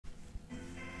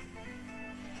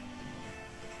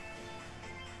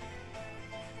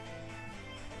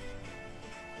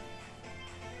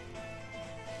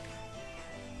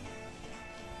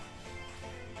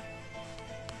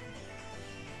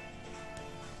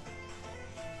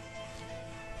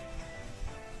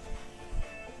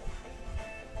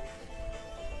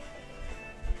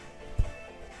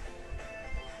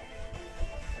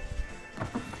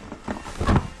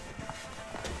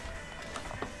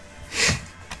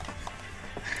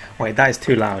Wait, that is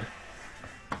too loud.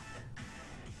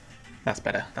 That's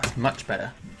better. That's much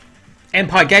better.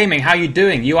 Empire Gaming, how you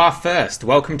doing? You are first.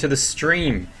 Welcome to the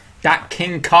stream. Dat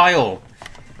King Kyle,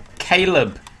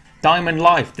 Caleb, Diamond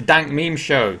Life, The Dank Meme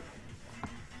Show,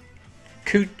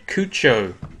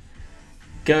 Kucho,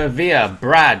 Gervia,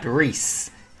 Brad,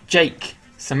 Reese, Jake,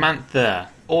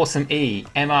 Samantha, Awesome E,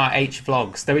 MRH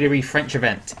Vlogs, WWE French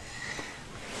Event.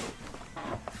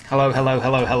 Hello, hello,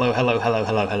 hello, hello, hello, hello,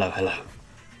 hello, hello, hello.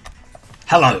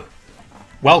 Hello.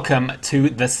 Welcome to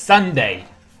the Sunday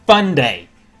Fun Day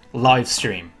live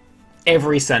stream.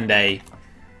 Every Sunday,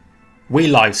 we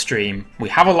live stream, we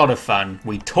have a lot of fun,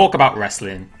 we talk about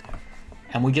wrestling,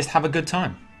 and we just have a good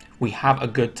time. We have a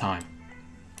good time.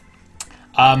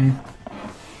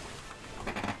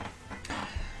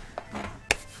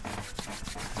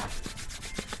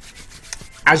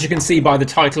 As you can see by the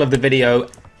title of the video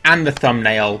and the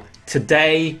thumbnail,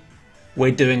 today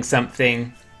we're doing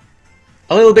something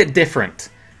a little bit different.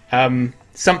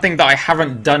 Something that I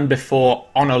haven't done before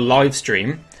on a live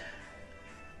stream.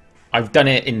 I've done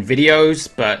it in videos,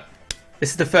 but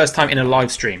this is the first time in a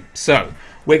live stream. So,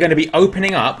 we're going to be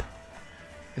opening up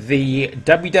the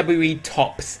WWE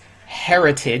Topps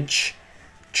Heritage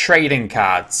trading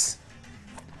cards.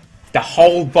 The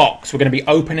whole box. We're going to be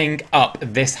opening up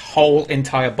this whole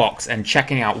entire box and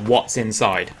checking out what's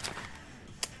inside.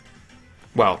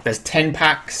 Well, there's 10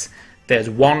 packs. There's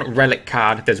one relic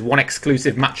card. There's one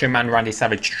exclusive Macho Man Randy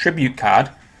Savage tribute card.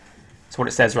 That's what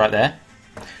it says right there.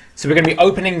 So we're going to be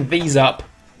opening these up,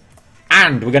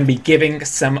 and we're going to be giving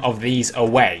some of these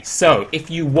away. So if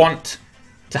you want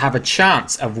to have a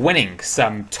chance of winning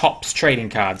some Topps trading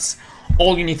cards,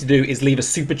 all you need to do is leave a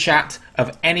super chat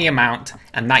of any amount,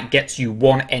 and that gets you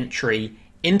one entry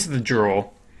into the draw,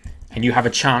 and you have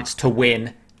a chance to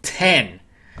win 10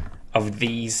 of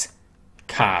these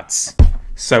cards.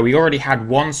 So we already had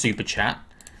one super chat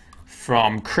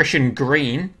from Christian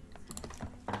Green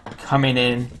coming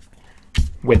in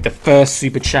with the first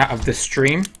super chat of the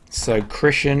stream. So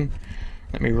Christian,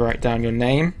 let me write down your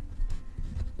name.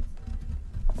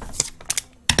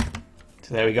 So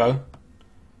there we go.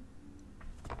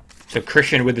 So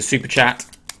Christian with the super chat.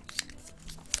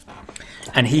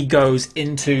 And he goes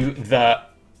into the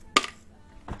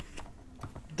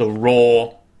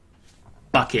raw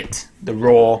bucket, the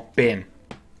raw bin,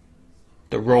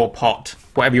 the raw pot,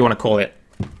 whatever you want to call it.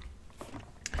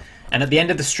 And at the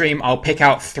end of the stream, I'll pick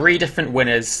out 3 different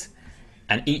winners,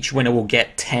 and each winner will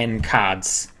get 10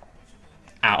 cards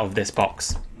out of this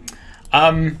box.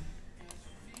 All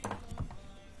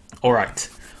right.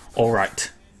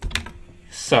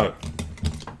 So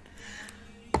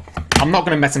I'm not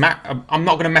going to mess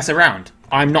around.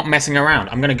 I'm not messing around.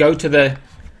 I'm going to go to the.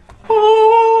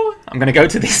 I'm going to go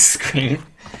to this screen,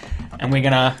 and we're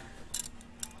gonna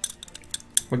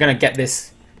get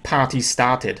this party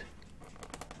started.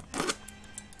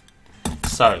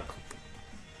 So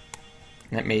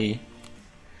let me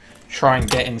try and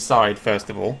get inside first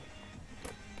of all.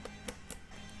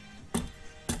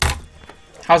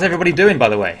 How's everybody doing, by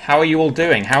the way? How are you all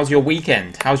doing? How's your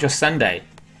weekend? How's your Sunday?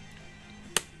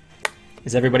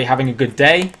 Is everybody having a good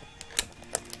day?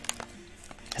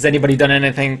 Has anybody done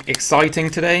anything exciting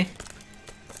today?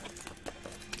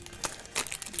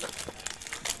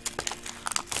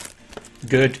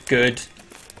 Good.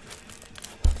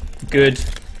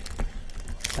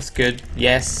 That's good.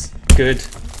 Yes, good.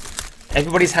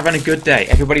 Everybody's having a good day.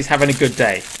 Everybody's having a good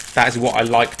day. That is what I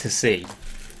like to see.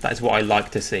 That is what I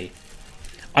like to see.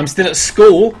 I'm still at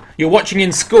school. You're watching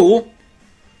in school.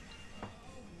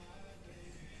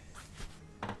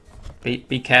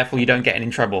 Be careful you don't get in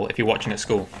trouble if you're watching at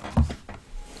school.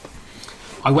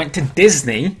 I went to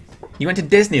Disney. You went to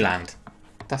Disneyland.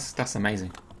 That's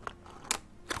amazing.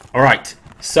 All right.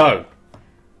 So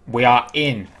we are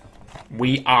in.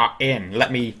 We are in.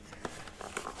 I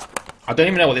don't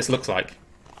even know what this looks like.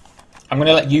 I'm going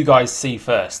to let you guys see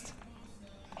first.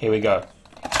 Here we go.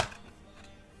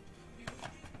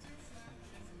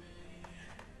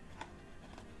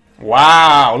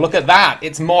 Wow, look at that.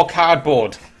 It's more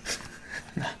cardboard.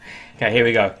 Okay, here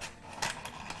we go.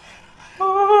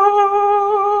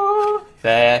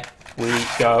 There we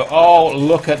go. Oh,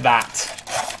 look at that.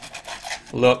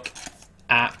 Look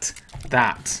at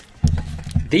that.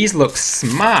 These look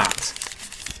smart.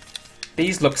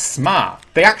 These look smart.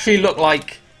 They actually look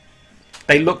like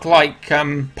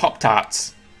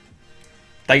Pop-Tarts.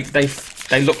 They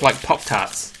look like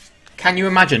Pop-Tarts. Can you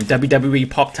imagine WWE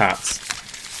Pop-Tarts?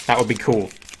 That would be cool.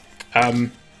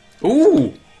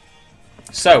 Ooh!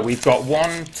 So we've got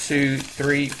 1, 2,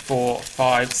 3, 4,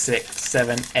 5, 6,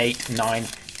 7, 8, 9,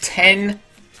 10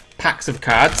 packs of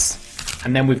cards.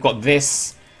 And then we've got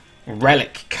this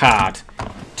relic card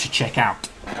to check out.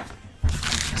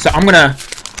 So I'm gonna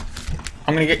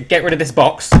get rid of this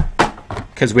box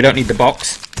because we don't need the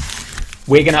box.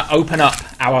 We're gonna open up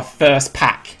our first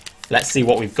pack. Let's see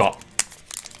what we've got.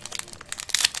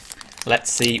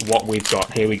 Let's see what we've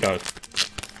got. Here we go.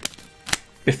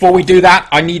 Before we do that,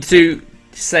 I need to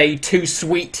say too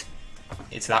sweet.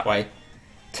 It's that way.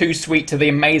 Too sweet to the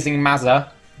amazing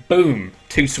Mazza. Boom.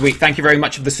 Too sweet. Thank you very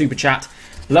much for the super chat.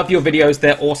 Love your videos.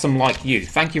 They're awesome like you.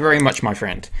 Thank you very much, my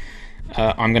friend.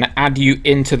 I'm going to add you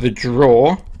into the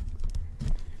draw.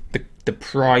 The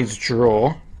prize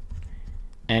draw.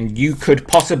 And you could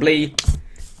possibly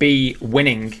be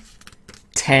winning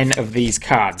 10 of these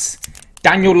cards.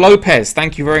 Daniel Lopez,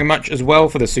 thank you very much as well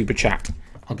for the super chat.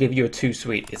 I'll give you a too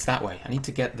sweet. It's that way. I need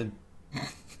to get the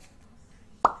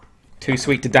too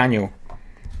sweet to Daniel.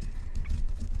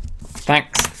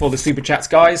 Thanks for the super chats,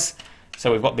 guys.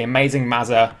 So we've got the amazing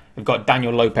Mazza, we've got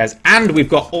Daniel Lopez, and we've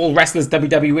got All Wrestlers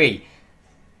WWE.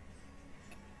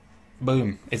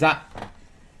 Boom. Is that?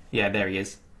 Yeah, there he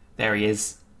is. There he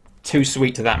is. Too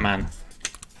sweet to that man.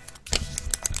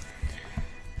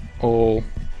 All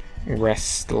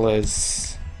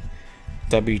Wrestlers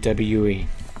WWE.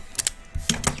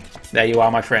 There you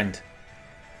are, my friend.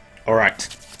 Alright.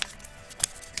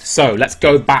 So, let's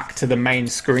go back to the main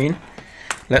screen.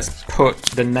 Let's put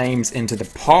the names into the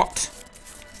pot.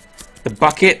 The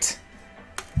bucket.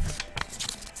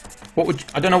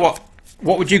 I don't know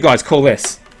what would you guys call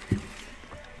this?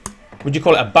 Would you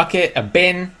call it a bucket, a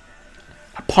bin,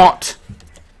 a pot,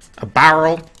 a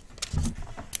barrel?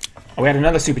 Oh, we had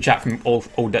another super chat from all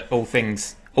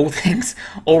things, all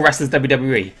wrestlers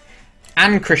WWE,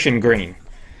 and Christian Green.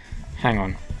 Hang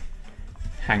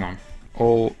on.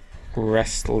 All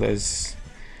wrestlers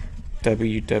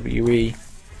WWE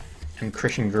and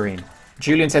Christian Green.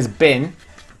 Julian says bin,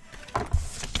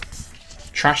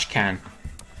 trash can,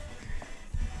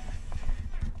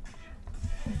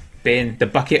 bin, the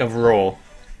bucket of Raw.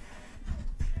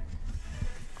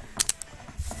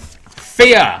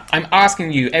 Fia, I'm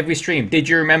asking you every stream, did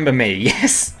you remember me?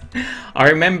 Yes, I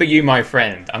remember you, my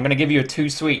friend. I'm going to give you a too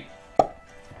sweet.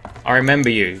 I remember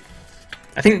you.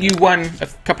 I think you won a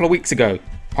couple of weeks ago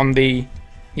on the...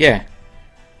 Yeah.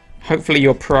 Hopefully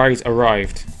your prize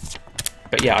arrived.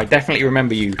 But yeah, I definitely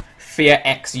remember you. Fia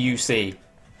XUC.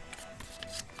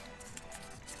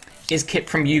 Is Kip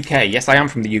from UK? Yes, I am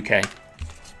from the UK.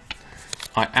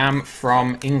 I am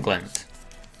from England.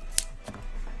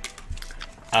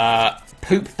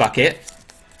 Poop bucket.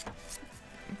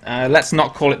 Let's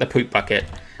not call it the poop bucket.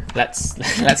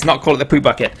 Let's not call it the poop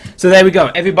bucket. So there we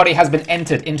go. Everybody has been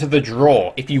entered into the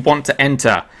draw. If you want to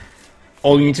enter,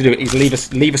 all you need to do is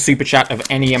leave a super chat of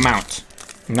any amount.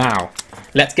 Now,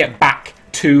 let's get back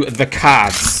to the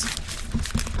cards.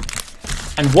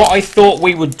 And what I thought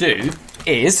we would do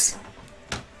is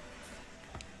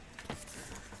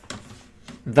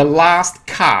the last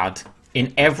card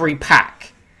in every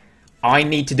pack. I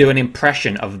need to do an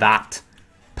impression of that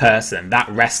person, that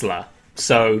wrestler.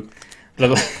 So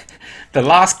the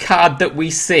last card that we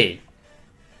see,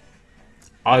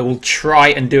 I will try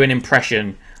and do an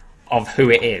impression of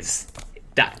who it is.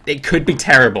 That it could be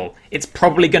terrible. It's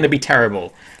probably going to be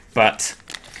terrible, but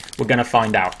we're going to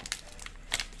find out.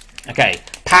 Okay,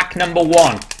 pack number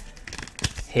 1.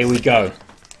 Here we go.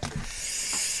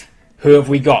 Who have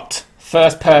we got?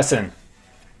 First person.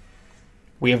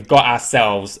 We have got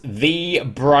ourselves the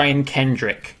Brian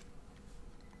Kendrick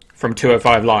from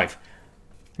 205 Live.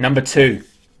 Number 2,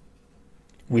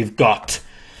 we've got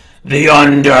The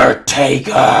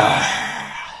Undertaker.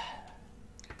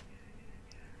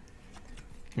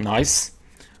 Nice.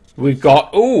 We've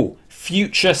got, ooh,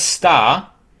 future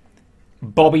star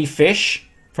Bobby Fish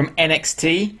from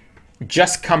NXT.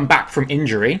 Just come back from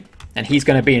injury, and he's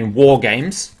going to be in War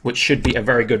Games, which should be a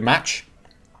very good match.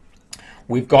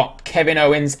 We've got Kevin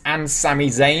Owens and Sami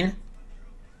Zayn.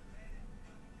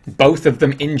 Both of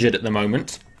them injured at the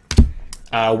moment.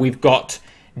 We've got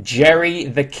Jerry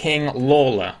the King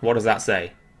Lawler. What does that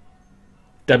say?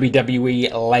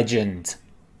 WWE legend.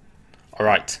 All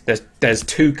right. There's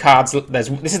 2 cards. This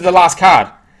is the last card.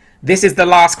 This is the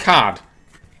last card.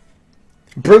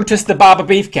 Brutus the Barber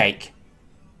Beefcake.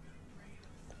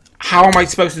 How am I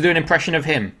supposed to do an impression of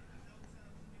him?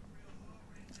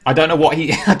 I don't know what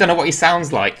he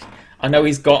sounds like. I know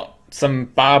he's got some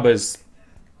barbers.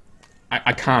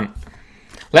 I can't.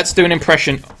 Let's do an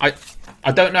impression.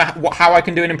 I don't know how I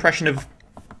can do an impression of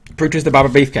Brutus the Barber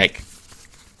Beefcake.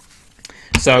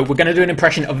 So we're going to do an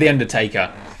impression of The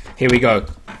Undertaker. Here we go.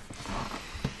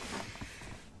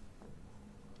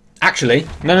 Actually,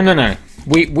 no.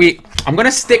 I'm going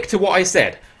to stick to what I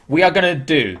said. We are going to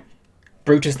do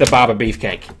Brutus the Barber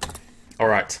Beefcake.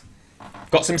 Alright.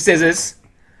 Got some scissors.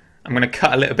 I'm going to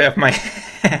cut a little bit of my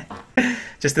hair.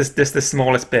 just the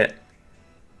smallest bit.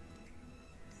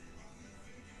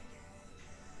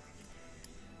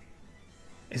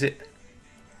 Is it?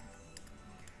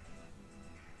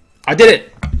 I did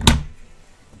it!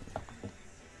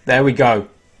 There we go.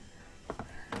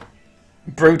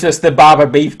 Brutus the Barber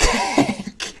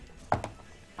Beefcake.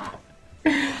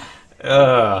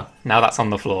 Now that's on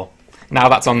the floor. Now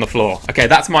that's on the floor. Okay,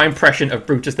 that's my impression of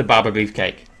Brutus the Barber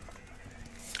Beefcake.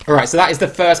 Alright, so that is the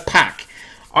first pack.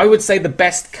 I would say the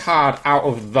best card out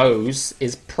of those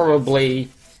is probably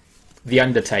The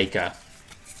Undertaker.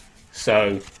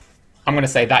 So, I'm going to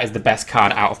say that is the best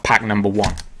card out of pack number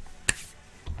 1.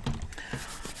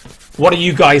 What are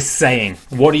you guys saying?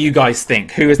 What do you guys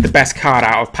think? Who is the best card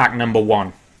out of pack number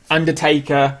 1?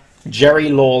 Undertaker, Jerry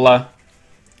Lawler,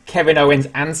 Kevin Owens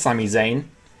and Sami Zayn,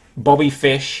 Bobby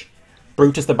Fish,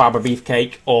 Brutus the Barber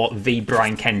Beefcake, or the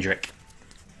Brian Kendrick?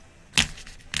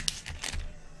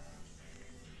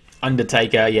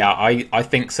 Undertaker, yeah, I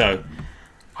think so.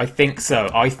 I think so.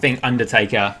 I think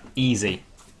Undertaker, easy.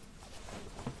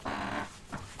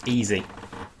 Easy.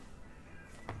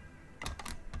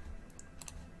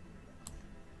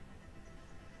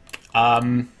 How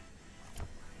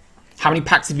many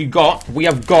packs have you got? We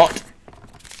have got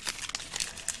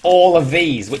all of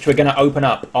these, which we're going to open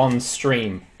up on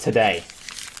stream today.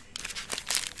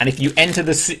 And if you enter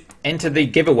the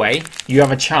giveaway, you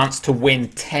have a chance to win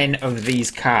 10 of these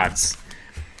cards.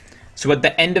 So at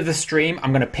the end of the stream,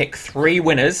 I'm going to pick 3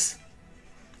 winners,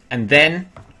 and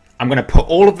then I'm going to put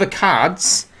all of the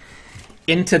cards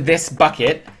into this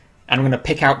bucket, and I'm going to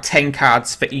pick out 10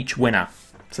 cards for each winner.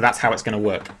 So that's how it's going to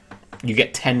work. You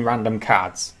get 10 random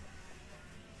cards.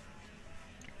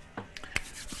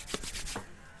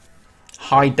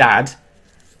 Hi, Dad.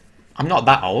 I'm not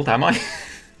that old, am I?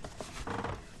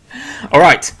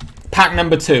 Alright, pack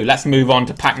number 2. Let's move on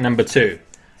to pack number 2.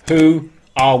 Who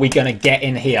are we going to get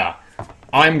in here?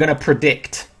 I'm going to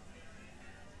predict.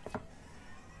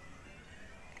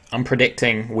 I'm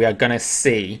predicting we are going to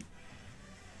see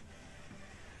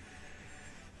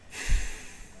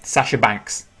Sasha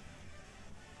Banks.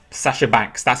 Sasha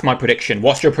Banks, that's my prediction.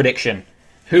 What's your prediction?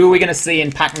 Who are we going to see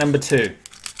in pack number 2?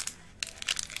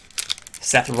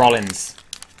 Seth Rollins.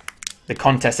 The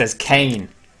contest says Kane.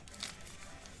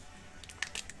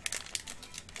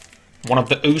 One of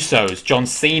the Usos, John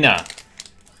Cena.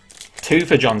 2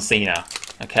 for John Cena.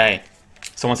 Okay.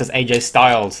 Someone says AJ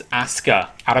Styles, Asuka,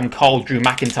 Adam Cole, Drew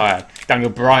McIntyre, Daniel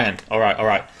Bryan. Alright,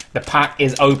 alright. The pack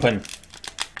is open.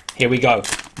 Here we go.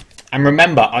 And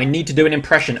remember, I need to do an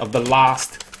impression of the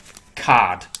last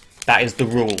card. That is the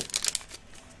rule.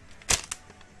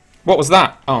 What was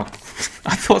that? Oh,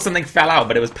 I thought something fell out,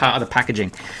 but it was part of the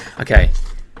packaging. Okay.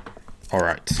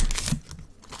 Alright.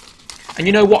 And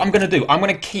you know what I'm going to do? I'm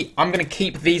going to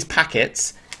keep these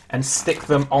packets and stick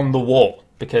them on the wall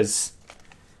because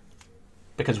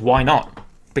why not?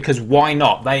 Because why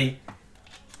not?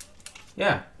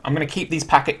 Yeah, I'm going to keep these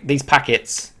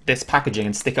packets, this packaging,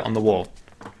 and stick it on the wall.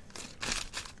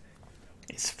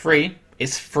 It's free.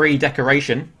 It's free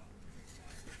decoration.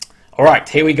 Alright,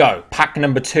 here we go. Pack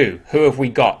number 2. Who have we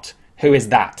got? Who is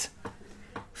that?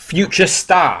 Future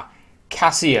Star.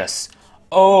 Cassius.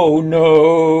 Oh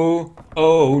no.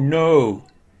 Oh no.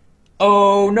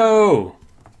 Oh no.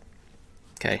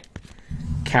 Okay.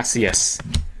 Cassius.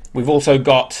 We've also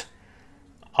got...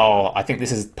 Oh, I think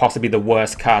this is possibly the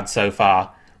worst card so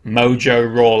far.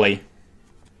 Mojo Rawley.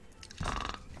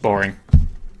 Boring.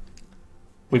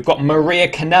 We've got Maria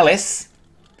Kanellis.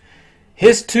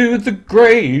 Here's to the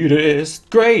greatest,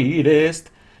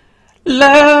 greatest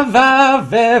love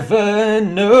I've ever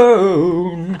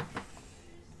known.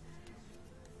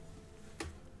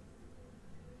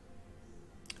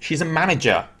 She's a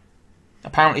manager.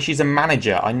 Apparently she's a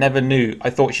manager. I never knew. I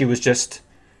thought she was just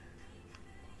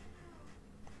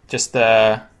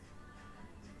I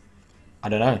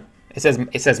don't know. It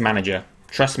says manager.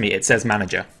 Trust me, it says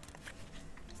manager.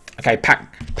 Okay,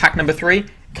 pack number 3.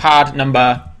 Card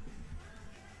number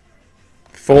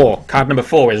 4. Card number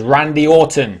 4 is Randy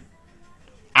Orton.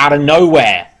 Out of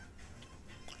nowhere.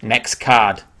 Next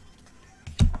card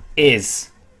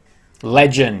is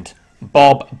legend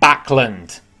Bob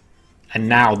Backlund. And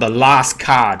now the last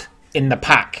card in the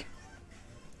pack.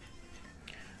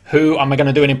 Who am I going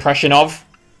to do an impression of?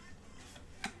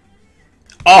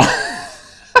 Oh,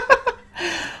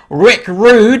 Rick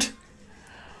Rude.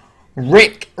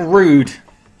 Rick Rude.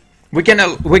 We're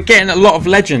getting a lot of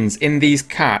legends in these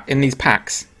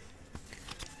packs.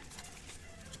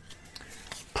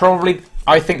 Probably,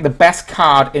 I think the best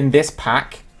card in this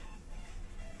pack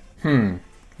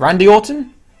Randy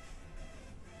Orton?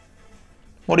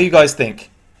 What do you guys think?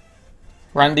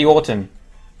 Randy Orton.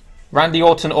 Randy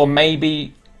Orton or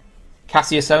maybe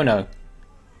Cassius Ohno.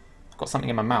 I've got something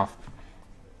in my mouth.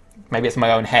 Maybe it's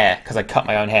my own hair, because I cut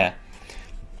my own hair.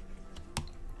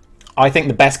 I think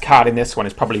the best card in this one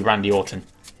is probably Randy Orton.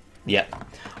 Yeah.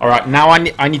 Alright, now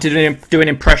I need to do an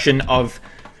impression of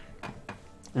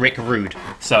Rick Rude.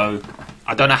 So,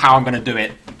 I don't know how I'm going to do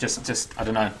it. Just, I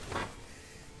don't know.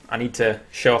 I need to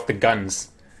show off the guns.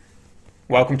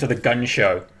 Welcome to the gun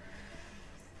show.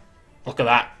 Look at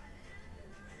that.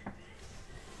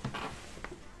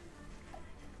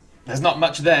 There's not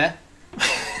much there.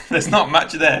 There's not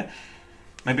much there.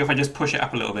 Maybe if I just push it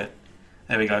up a little bit.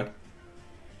 There we go.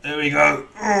 There we go.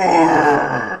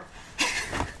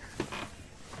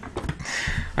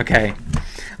 Okay.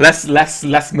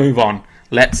 Let's move on.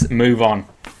 Let's move on.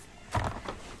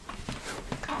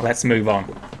 Let's move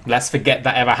on. Let's forget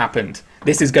that ever happened.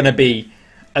 This is going to be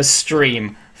a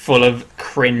stream full of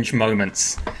cringe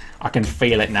moments. I can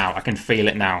feel it now. I can feel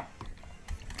it now.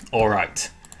 All right.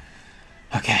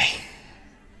 Okay.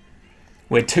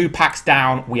 We're 2 packs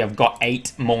down. We have got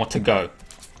 8 more to go.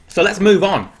 So let's move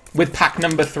on with pack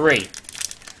number 3.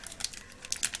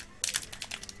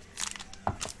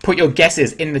 Put your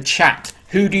guesses in the chat.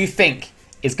 Who do you think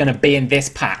is going to be in this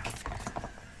pack?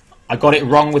 I got it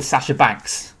wrong with Sasha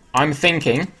Banks. I'm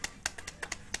thinking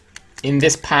in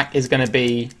this pack is going to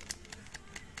be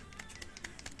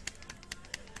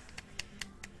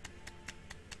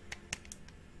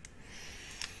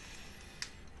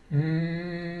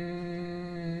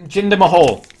Jinder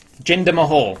Mahal. Jinder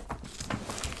Mahal.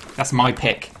 That's my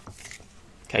pick.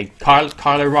 Okay,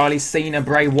 Kyle O'Reilly, Cena,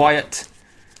 Bray Wyatt,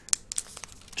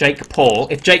 Jake Paul.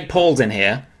 If Jake Paul's in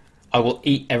here, I will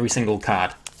eat every single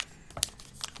card.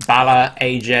 Balor,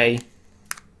 AJ,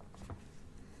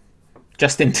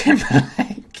 Justin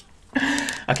Timberlake.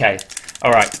 Okay,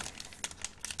 alright.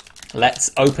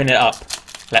 Let's open it up.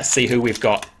 Let's see who we've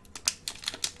got.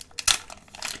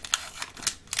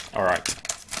 Alright.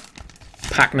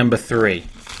 Pack number 3.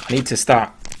 I need to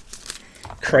start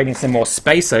creating some more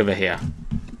space over here.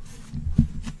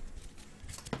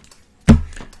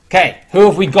 Okay, who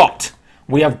have we got?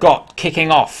 We have got,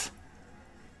 kicking off,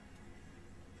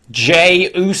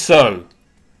 Jey Uso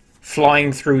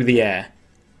flying through the air.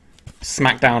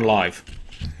 SmackDown Live.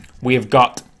 We have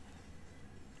got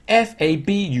Fabulous.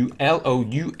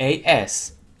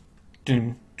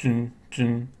 Dun, dun,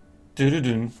 dun, dun,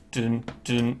 dun, dun,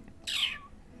 dun.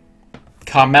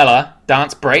 Carmella,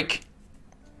 Dance Break.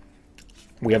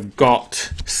 We have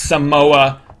got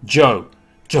Samoa Joe.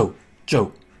 Joe.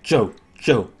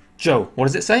 What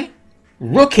does it say?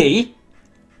 Rookie?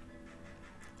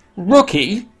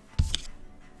 Rookie?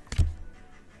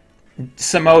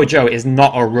 Samoa Joe is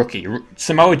not a rookie.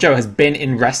 Samoa Joe has been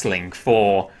in wrestling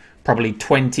for probably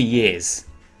 20 years.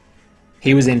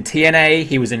 He was in TNA,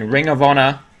 he was in Ring of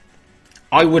Honor.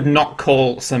 I would not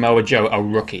call Samoa Joe a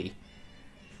rookie.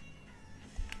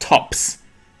 Topps.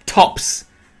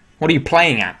 What are you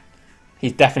playing at?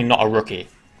 He's definitely not a rookie.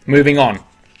 Moving on.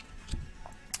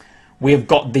 We've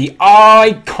got the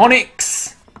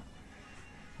Iconics.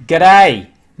 G'day.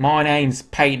 My name's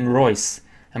Peyton Royce.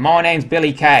 And my name's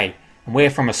Billy Kay. And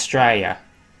we're from Australia.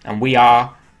 And we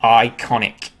are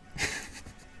iconic.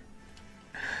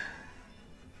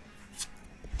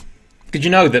 Did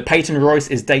you know that Peyton Royce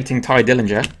is dating Ty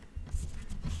Dillinger?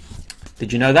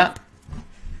 Did you know that?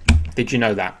 Did you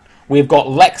know that? We've got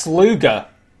Lex Luger.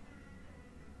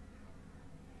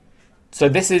 So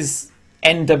this is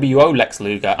NWO Lex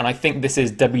Luger, and I think this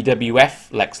is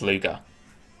WWF Lex Luger.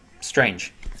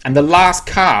 Strange. And the last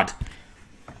card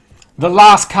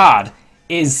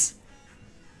is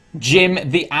Jim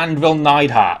the Anvil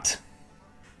Neidhart.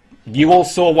 You all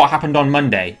saw what happened on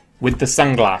Monday with the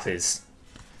sunglasses.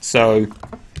 So,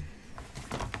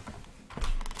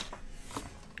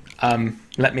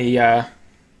 let me,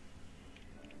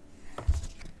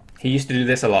 he used to do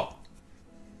this a lot.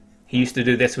 He used to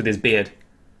do this with his beard.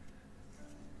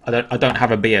 I don't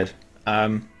have a beard.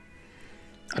 I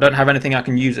don't have anything I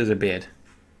can use as a beard.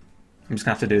 I'm just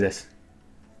gonna have to do this.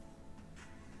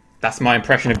 That's my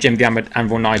impression of Jim the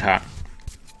Anvil Neidhart.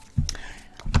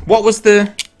 What was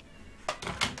the...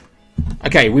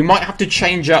 Okay, we might have to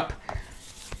change up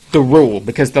the rule,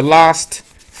 because the last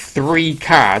 3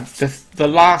 cards, the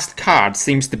last card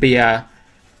seems to be a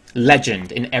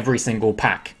legend in every single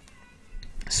pack.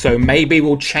 So maybe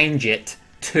we'll change it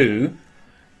to...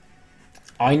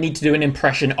 I need to do an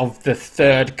impression of the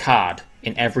 3rd card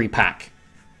in every pack.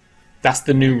 That's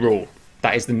the new rule.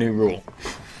 That is the new rule.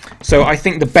 So I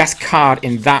think the best card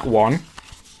in that one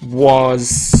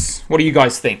was... What do you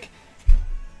guys think?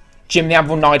 Jim the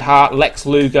Anvil Neidhart, Lex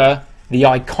Luger, the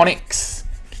Iconics,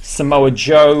 Samoa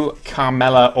Joe,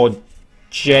 Carmella, or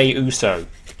Jey Uso.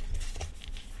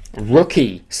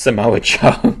 Rookie Samoa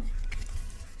Joe.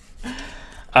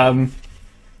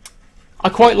 I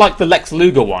quite like the Lex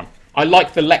Luger one. I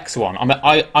like the Lex one.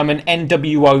 I'm an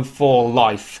NWO for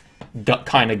life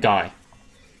kind of guy.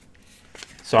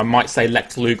 So I might say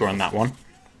Lex Luger on that one.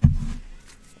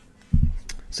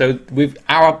 So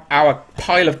our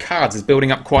pile of cards is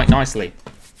building up quite nicely.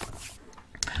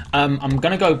 I'm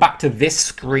going to go back to this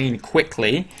screen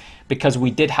quickly because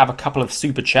we did have a couple of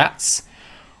super chats.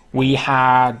 We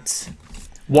had two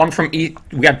from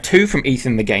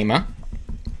Ethan the Gamer.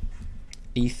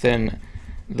 Ethan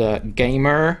the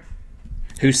Gamer,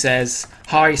 who says,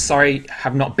 "Hi, sorry,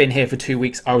 have not been here for 2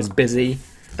 weeks. I was busy."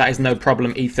 That is no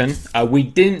problem, Ethan. We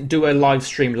didn't do a live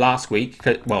stream last week,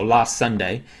 well, last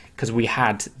Sunday, because we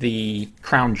had the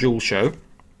Crown Jewel show.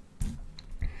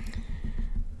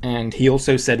 And he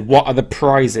also said, "What are the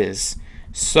prizes?"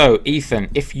 So, Ethan,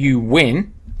 if you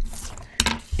win,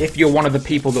 if you're one of the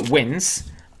people that wins,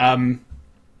 at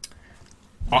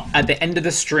the end of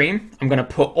the stream, I'm going to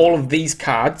put all of these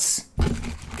cards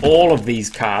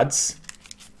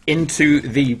into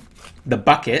the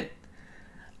bucket,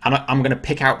 and I'm going to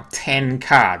pick out 10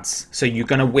 cards. So you're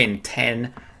going to win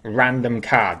 10 random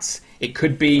cards. It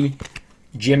could be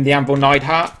Jim the Anvil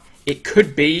Neidhart. It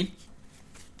could be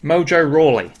Mojo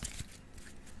Rawley.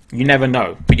 You never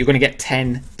know, but you're going to get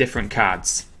 10 different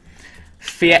cards.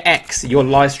 Fear X, your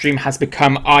live stream has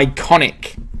become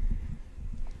iconic.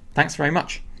 Thanks very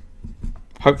much.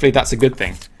 Hopefully that's a good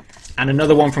thing. And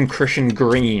another one from Christian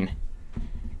Green.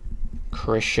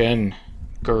 Christian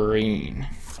Green.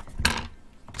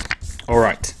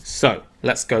 Alright, so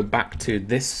let's go back to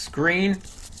this screen.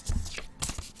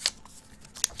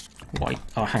 Why?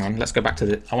 Oh, hang on. Let's go back to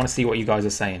the... I want to see what you guys are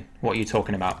saying. What are you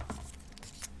talking about?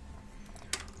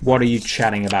 What are you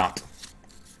chatting about?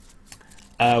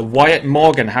 Wyatt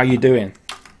Morgan, how you doing?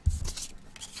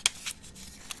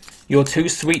 You're too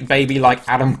sweet, baby, like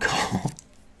Adam Cole.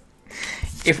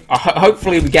 If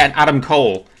hopefully we get an Adam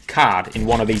Cole card in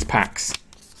one of these packs.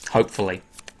 Hopefully.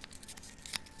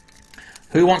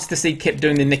 Who wants to see Kip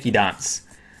doing the Nikki dance?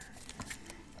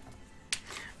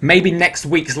 Maybe next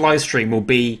week's live stream will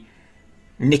be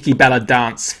Nikki Bella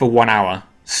dance for 1 hour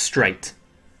straight.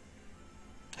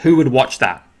 Who would watch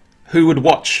that? Who would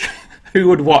watch? Who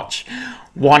would watch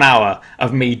 1 hour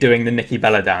of me doing the Nikki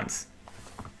Bella dance?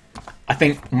 I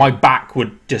think my back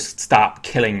would just start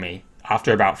killing me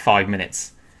after about 5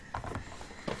 minutes.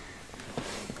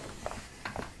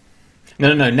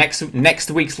 No.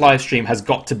 Next week's live stream has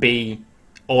got to be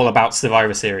all about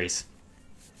Survivor Series.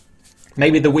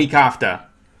 Maybe the week after.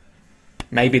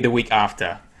 Maybe the week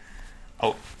after.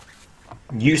 Oh,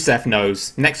 Youssef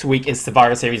knows. Next week is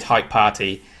Survivor Series Hype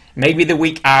Party. Maybe the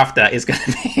week after is going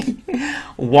to be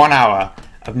 1 hour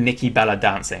of Nikki Bella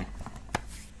dancing.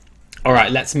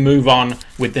 Alright, let's move on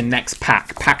with the next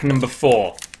pack. Pack number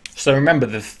 4. So remember,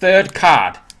 the third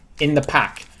card in the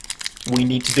pack, we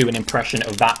need to do an impression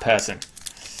of that person.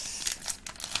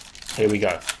 Here we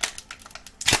go.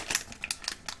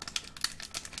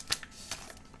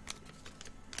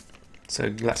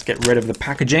 So let's get rid of the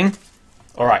packaging.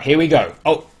 Alright, here we go.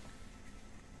 Oh!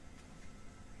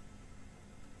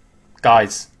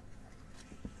 Guys,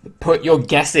 put your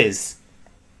guesses.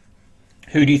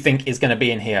 Who do you think is going to be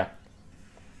in here?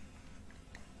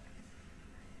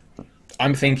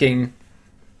 I'm thinking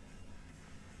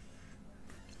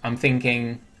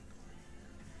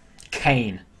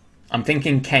Kane. I'm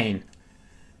thinking Kane.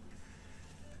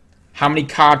 How many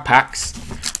card packs?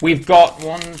 We've got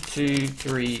 1, 2,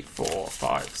 3, 4,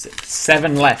 5, 6,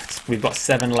 7 left. We've got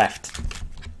 7 left.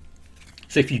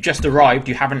 So if you just arrived,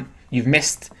 you've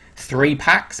missed 3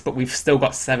 packs, but we've still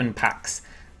got 7 packs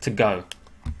to go.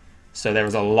 So there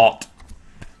is a lot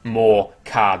more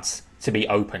cards to be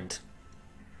opened.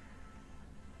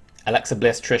 Alexa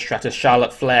Bliss, Trish Stratus,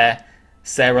 Charlotte Flair,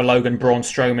 Sarah Logan, Braun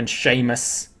Strowman,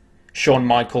 Sheamus, Shawn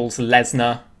Michaels,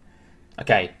 Lesnar.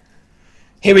 Okay,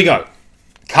 here we go.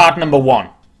 Card number 1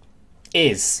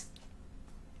 is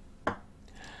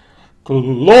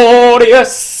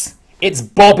glorious. It's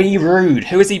Bobby Roode.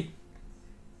 Who is he?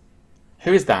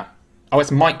 Who is that? Oh,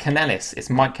 it's Mike Kanellis. It's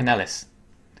Mike Kanellis.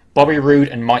 Bobby Roode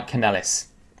and Mike Kanellis.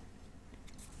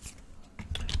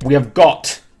 We have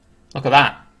got, look at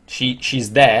that.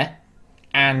 She's there,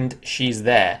 and she's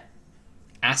there.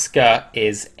 Asuka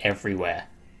is everywhere.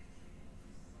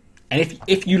 And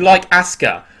if you like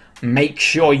Asuka, make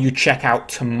sure you check out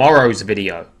tomorrow's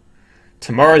video.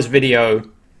 Tomorrow's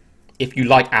video, if you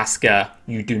like Asuka,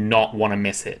 you do not want to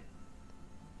miss it.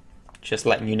 Just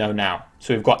letting you know now.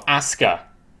 So we've got Asuka.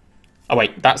 Oh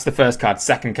wait, that's the first card.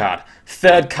 Second card.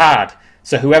 Third card.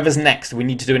 So whoever's next, we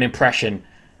need to do an impression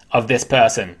of this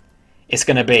person. It's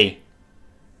going to be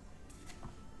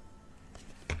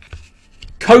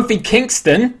Kofi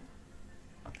Kingston.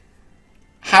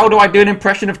 How do I do an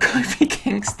impression of Kofi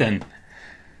Kingston?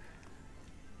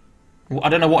 I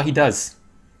don't know what he does.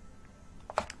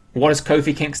 What does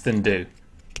Kofi Kingston do?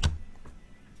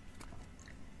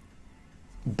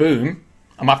 Boom.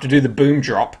 I'm going to have to do the boom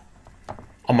drop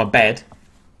on my bed.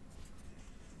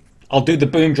 I'll do the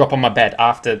boom drop on my bed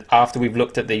after we've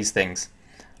looked at these things.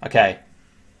 Okay.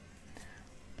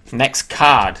 Next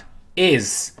card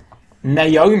is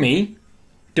Naomi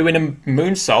doing a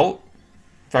moonsault.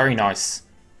 Very nice.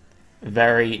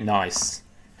 Very nice.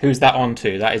 Who's that on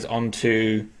to? That is on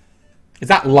to... Is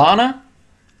that Lana?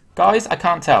 Guys, I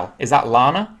can't tell. Is that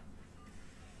Lana?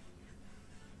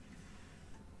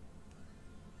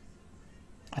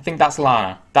 I think that's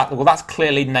Lana. Well, that's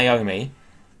clearly Naomi.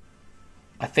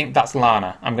 I think that's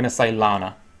Lana. I'm going to say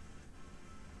Lana.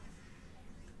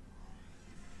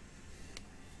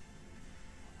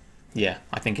 Yeah,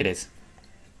 I think it is.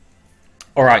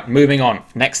 Alright, moving on.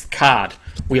 Next card.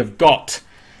 We have got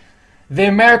the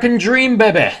American Dream,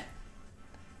 baby.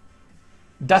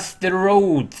 Dusty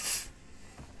Rhodes.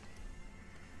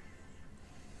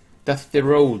 Dusty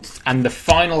Rhodes. And the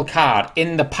final card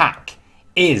in the pack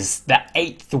is the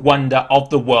 8th wonder of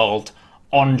the world,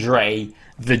 Andre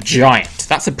the Giant.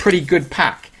 That's a pretty good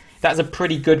pack. That's a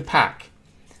pretty good pack.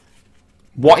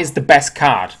 What is the best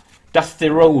card? Dusty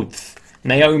Rhodes,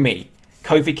 Naomi,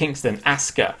 Kofi Kingston,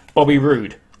 Asuka, Bobby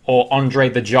Roode, or Andre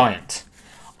the Giant?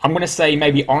 I'm going to say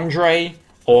maybe Andre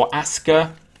or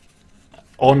Asuka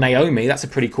or Naomi. That's a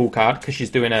pretty cool card because she's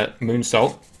doing a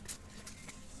moonsault.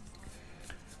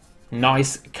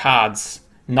 Nice cards.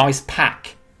 Nice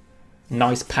pack.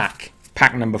 Nice pack.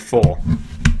 Pack number 4.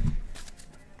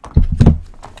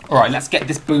 Alright, let's get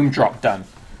this boom drop done.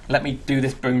 Let me do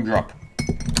this boom drop.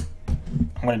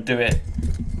 I'm going to do it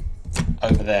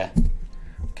over there.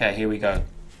 Okay, here we go.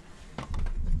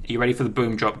 Are you ready for the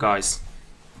boom drop, guys?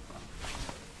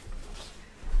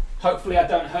 Hopefully I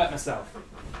don't hurt myself.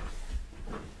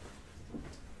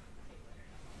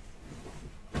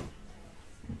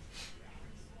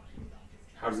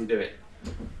 How does he do it?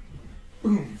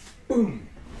 Boom, boom.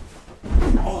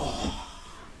 Oh,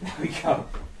 there we go.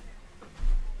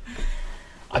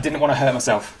 I didn't want to hurt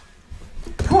myself.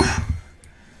 Whew.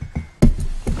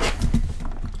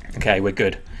 Okay, we're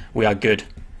good. We are good.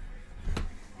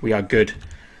 We are good.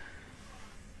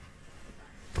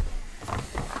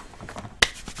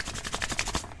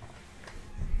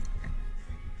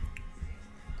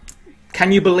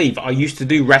 Can you believe I used to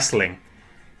do wrestling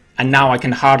and now I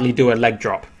can hardly do a leg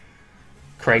drop?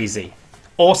 Crazy.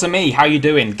 Awesome E, how you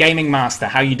doing? Gaming Master,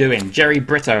 how you doing? Jerry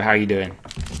Brito, how you doing?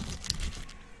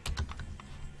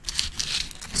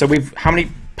 So how many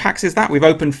packs is that? We've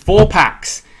opened 4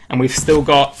 packs and we've still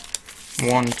got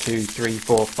 1, 2, 3,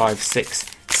 4, 5,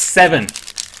 6, 7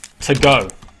 to go.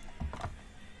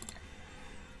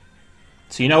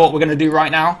 So you know what we're going to do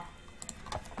right now?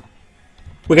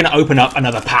 We're going to open up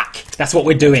another pack. That's what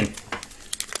we're doing.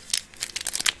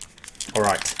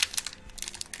 Alright.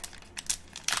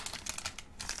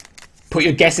 Put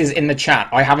your guesses in the chat.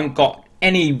 I haven't got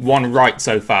anyone right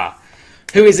so far.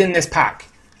 Who is in this pack?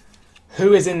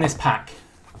 Who is in this pack?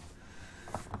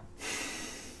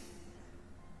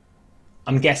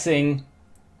 I'm guessing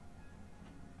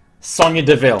Sonya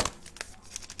Deville.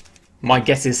 My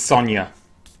guess is Sonya.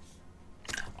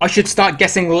 I should start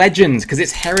guessing legends because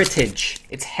it's heritage.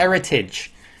 It's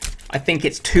heritage. I think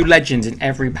it's 2 legends in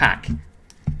every pack.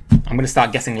 I'm going to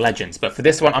start guessing legends, but for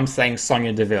this one I'm saying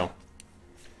Sonya Deville.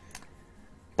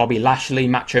 Bobby Lashley,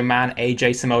 Macho Man,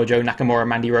 AJ, Samoa Joe, Nakamura,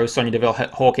 Mandy Rose, Sonya Deville,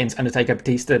 Hawkins, Undertaker,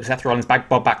 Batista, Seth Rollins,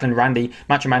 Bob Backlund, Randy,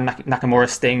 Macho Man, Nakamura,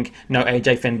 Sting, No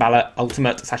AJ, Finn Balor,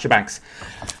 Ultimate, Sasha Banks.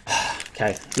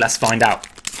 Okay, let's find out.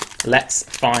 Let's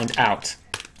find out.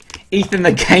 Ethan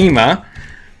the Gamer,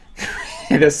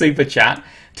 in a super chat,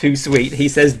 too sweet, he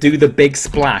says, do the big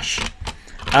splash.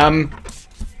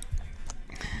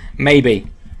 Maybe.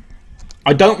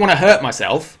 I don't want to hurt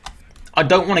myself. I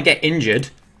don't want to get injured.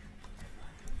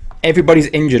 Everybody's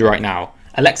injured right now.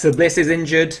 Alexa Bliss is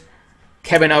injured.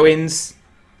 Kevin Owens.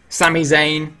 Sami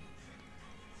Zayn.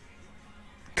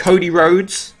 Cody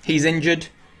Rhodes, he's injured.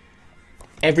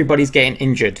 Everybody's getting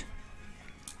injured.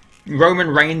 Roman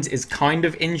Reigns is kind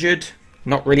of injured.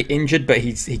 Not really injured, but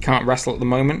he can't wrestle at the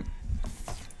moment.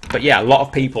 But yeah, a lot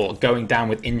of people are going down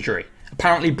with injury.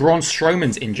 Apparently Braun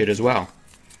Strowman's injured as well.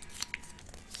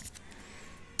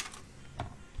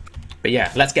 But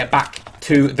yeah, let's get back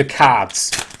to the cards.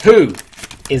 Who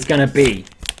is going to be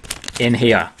in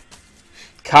here?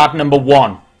 Card number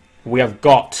 1, we have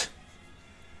got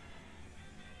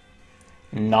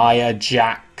Nia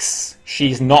Jax.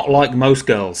 She's not like most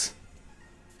girls.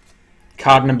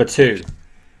 Card number 2,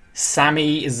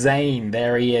 Sami Zayn.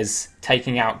 There he is,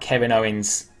 taking out Kevin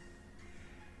Owens.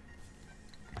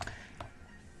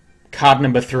 Card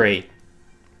number 3,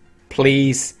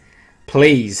 please,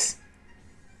 please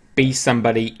be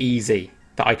somebody easy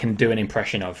that I can do an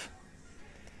impression of.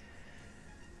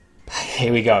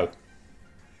 Here we go.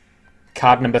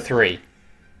 Card number 3.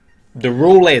 The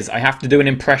rule is I have to do an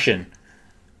impression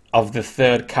of the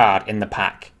third card in the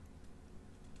pack.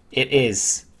 It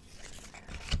is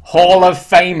Hall of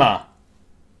Famer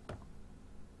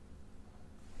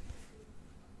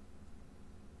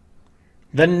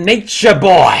the Nature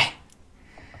Boy.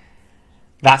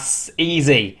 That's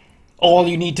easy. All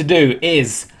you need to do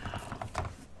is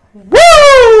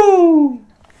woo!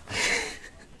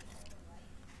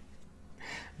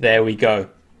 There we go.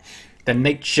 The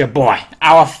Nature Boy.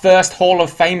 Our first Hall of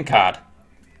Fame card.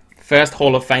 First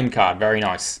Hall of Fame card. Very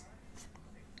nice.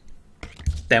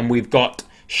 Then we've got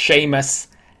Sheamus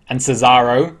and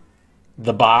Cesaro,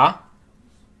 the Bar.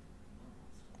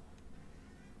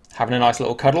 Having a nice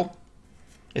little cuddle.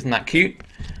 Isn't that cute?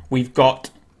 We've got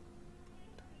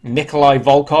Nikolai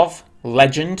Volkov,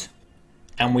 legend.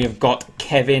 And we have got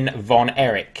Kevin Von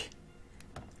Erich,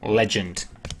 legend.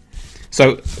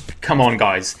 So, come on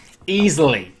guys.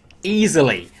 Easily,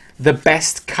 the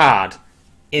best card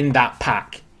in that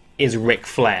pack is Ric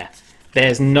Flair.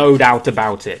 There's no doubt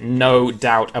about it. No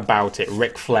doubt about it.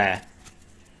 Ric Flair.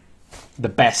 The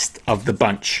best of the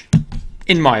bunch,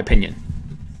 in my opinion.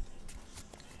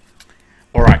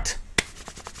 Alright.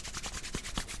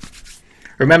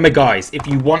 Remember guys, if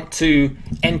you want to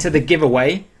enter the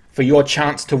giveaway for your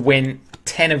chance to win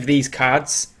 10 of these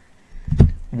cards,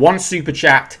 one super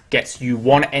chat gets you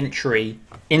one entry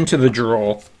into the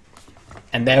draw,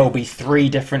 and there will be 3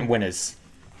 different winners.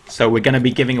 So we're going to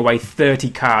be giving away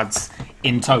 30 cards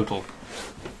in total.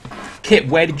 Kit,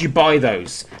 where did you buy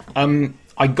those?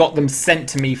 I got them sent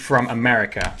to me from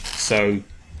America, so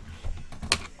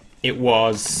it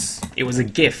was a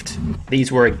gift.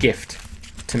 These were a gift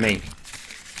to me.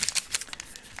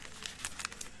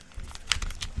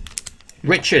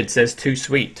 Richard says too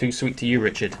sweet to you,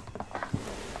 Richard.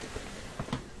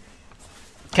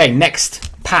 Okay,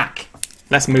 next pack.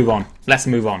 Let's move on.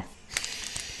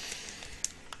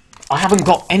 I haven't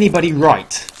got anybody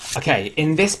right. Okay,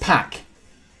 in this pack,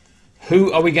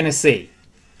 who are we going to see?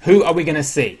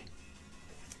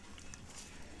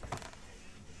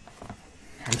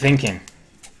 I'm thinking.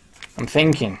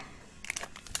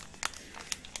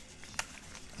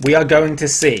 We are going to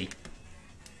see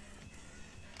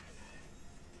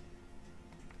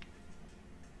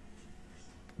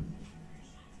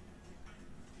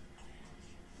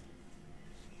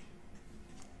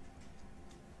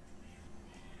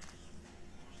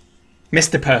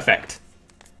Mr. Perfect.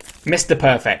 Mr.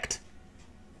 Perfect.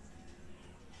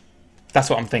 That's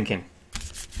what I'm thinking.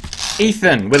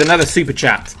 Ethan with another super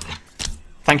chat.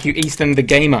 Thank you, Ethan the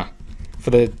Gamer, for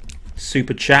the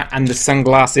super chat and the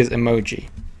sunglasses emoji.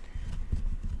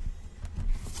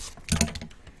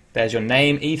 There's your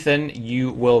name, Ethan.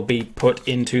 You will be put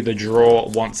into the draw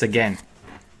once again.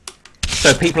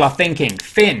 So people are thinking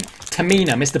Finn,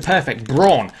 Tamina, Mr. Perfect,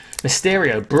 Braun,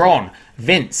 Mysterio, Braun,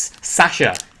 Vince,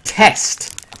 Sasha,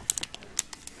 Test.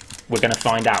 We're going to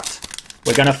find out.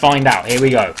 Here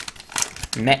we go.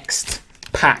 Next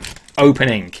pack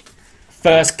opening.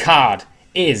 First card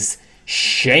is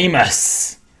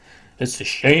Sheamus. It's a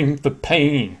shame for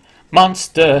pain.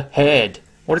 Monster Head.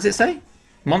 What does it say?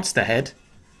 Monster Head.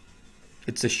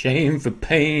 It's a shame for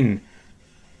pain.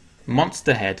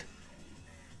 Monster Head.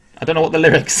 I don't know what the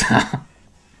lyrics are.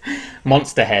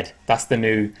 Monster Head. That's the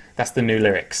new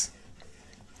lyrics.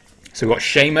 So we've got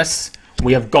Sheamus.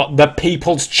 We have got the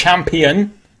People's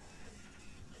Champion.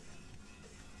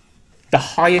 The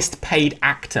highest paid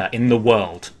actor in the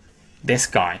world. This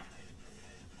guy.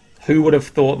 Who would have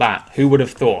thought that? Who would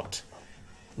have thought?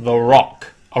 The Rock,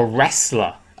 a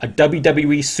wrestler, a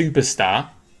WWE superstar,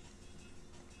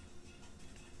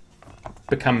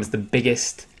 becomes the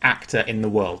biggest actor in the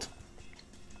world.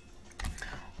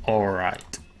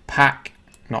 Alright.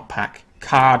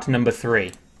 Card number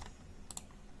 3.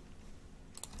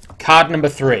 Card number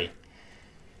 3.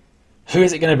 Who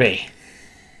is it going to be?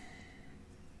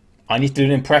 I need to do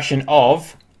an impression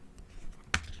of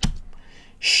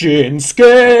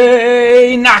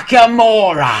Shinsuke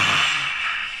Nakamura.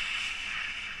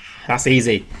 That's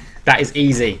easy. That is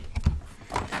easy,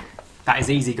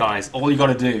 guys. All you got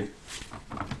to do.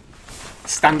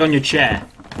 stand on your chair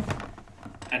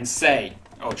and say,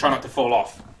 oh, try not to fall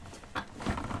off.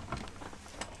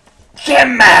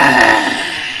 Jimmy!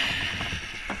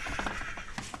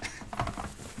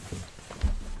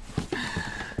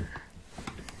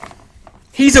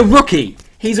 He's a rookie.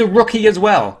 He's a rookie as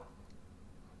well.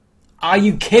 Are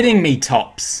you kidding me,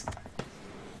 Topps?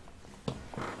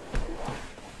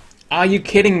 Are you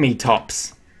kidding me,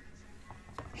 Topps?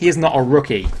 He is not a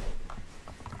rookie.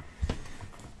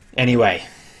 Anyway,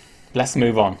 let's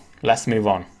move on. Let's move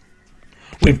on.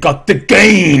 We've got the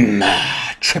game!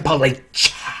 Triple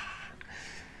H.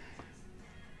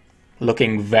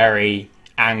 Looking very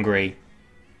angry.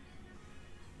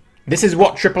 This is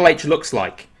what Triple H looks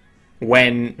like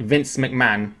when Vince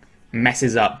McMahon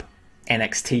messes up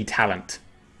NXT talent.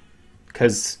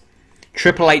 Because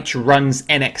Triple H runs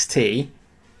NXT,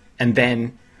 and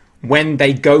then when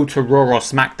they go to Raw or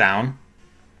SmackDown,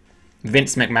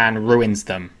 Vince McMahon ruins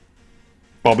them.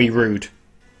 Bobby Roode.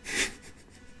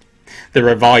 The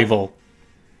Revival.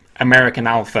 American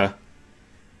Alpha.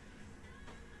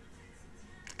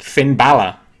 Finn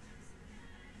Balor.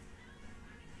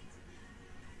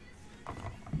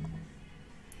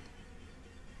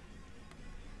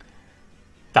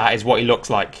 That is what he looks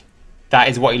like. That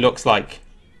is what he looks like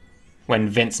when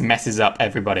Vince messes up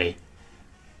everybody.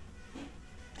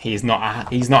 He's not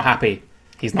happy.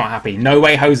 He's not happy. No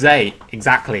Way Jose.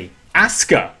 Exactly.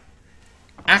 Asuka.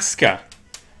 Asuka.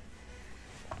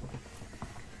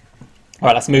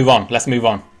 Alright, let's move on. Let's move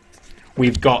on.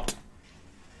 We've got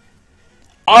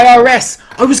IRS.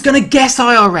 I was going to guess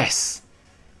IRS.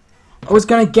 I was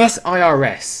going to guess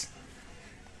IRS.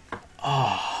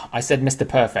 Oh, I said Mr.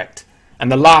 Perfect.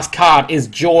 And the last card is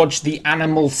George the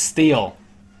Animal Steel.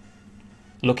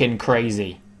 Looking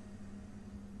crazy.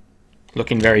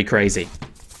 Looking very crazy.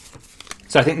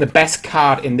 So I think the best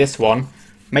card in this one,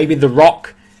 maybe The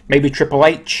Rock, maybe Triple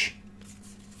H.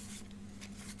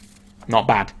 Not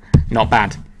bad. Not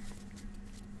bad.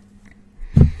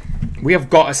 We have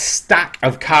got a stack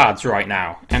of cards right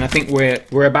now, and I think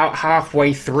we're about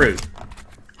halfway through.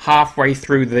 Halfway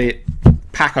through the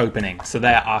pack opening. So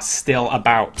there are still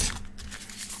about,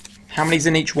 how many's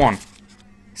in each one?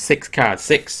 6 cards.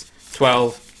 6,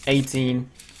 12, 18,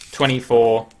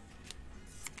 24,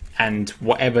 and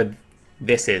whatever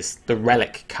this is, the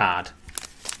relic card.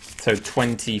 So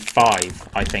 25,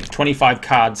 I think. 25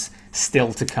 cards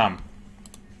still to come.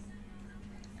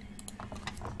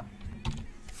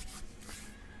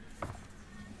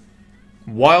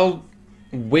 Wild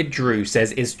Widrew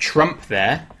says, is Trump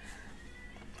there?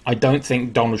 I don't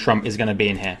think Donald Trump is going to be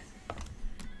in here.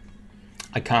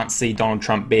 I can't see Donald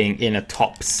Trump being in a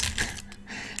Topps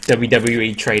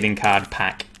WWE trading card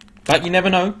pack. But you never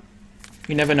know.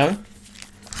 You never know.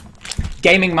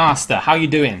 Gaming Master, how you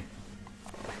doing?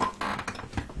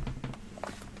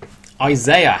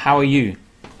 Isaiah, how are you?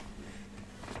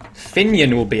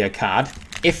 Finion will be a card.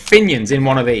 If Finion's in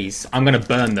one of these, I'm going to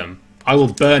burn them. I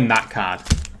will burn that card.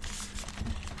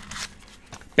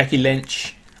 Becky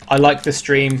Lynch, I like the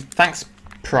stream. Thanks,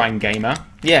 Prime Gamer.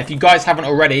 Yeah, if you guys haven't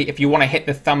already, if you want to hit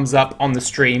the thumbs up on the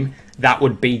stream, that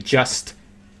would be just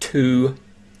too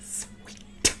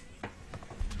sweet.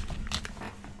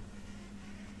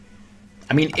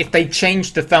 I mean, if they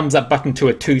changed the thumbs up button to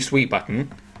a too sweet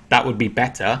button, that would be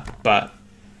better, but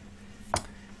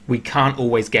we can't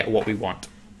always get what we want.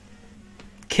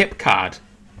 Kip card.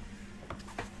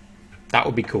 That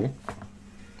would be cool.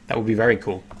 That would be very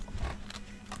cool.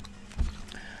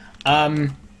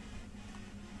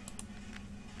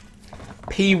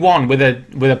 P1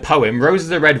 with a poem.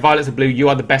 Roses are red, violets are blue. You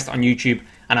are the best on YouTube,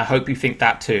 and I hope you think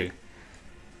that too.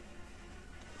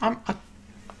 I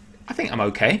think I'm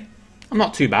okay. I'm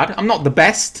not too bad. I'm not the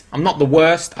best. I'm not the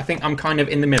worst. I think I'm kind of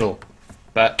in the middle.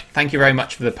 But thank you very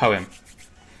much for the poem.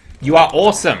 You are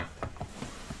awesome.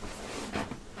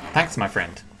 Thanks, my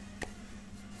friend.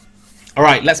 All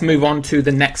right, let's move on to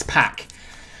the next pack.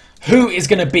 Who is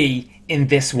going to be in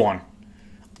this one?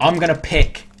 I'm going to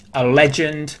pick a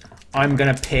legend. I'm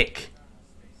going to pick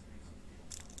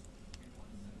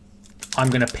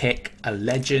a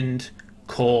legend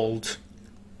called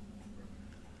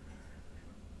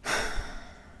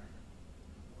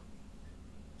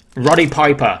Roddy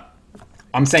Piper.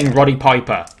 I'm saying Roddy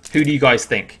Piper. Who do you guys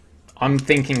think? I'm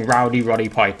thinking Roddy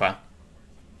Piper.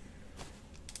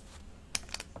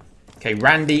 Okay,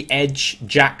 Randy, Edge,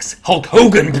 Jax, Hulk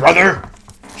Hogan, brother!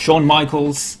 Shawn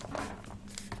Michaels,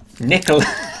 Nicholas.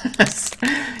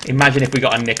 Imagine if we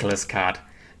got a Nicholas card.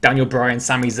 Daniel Bryan,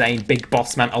 Sami Zayn, Big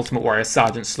Boss Man, Ultimate Warrior,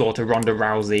 Sergeant Slaughter, Ronda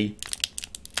Rousey.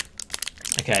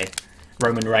 Okay,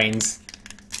 Roman Reigns.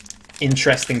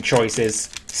 Interesting choices.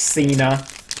 Cena,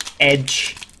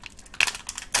 Edge,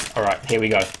 Alright, here we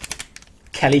go.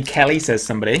 Kelly, says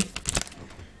somebody.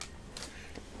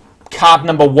 Card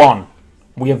number 1.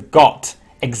 We have got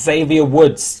Xavier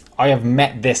Woods. I have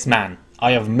met this man.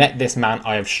 I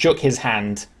have shook his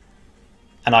hand.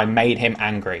 And I made him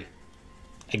angry.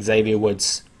 Xavier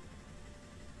Woods.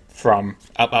 From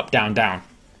Up, Up, Down, Down.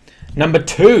 Number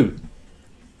 2.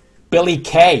 Billy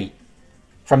Kay.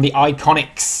 From the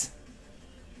Iconics.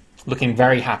 Looking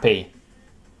very happy.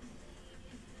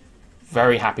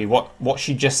 Very happy. What's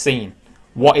she just seen?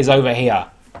 What is over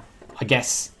here? I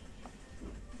guess.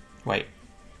 Wait.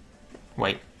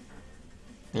 I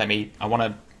want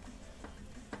to.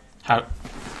 How?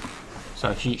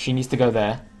 So she needs to go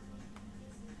there.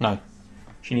 No.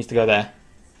 She needs to go there.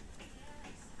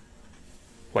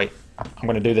 Wait. I'm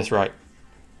going to do this right.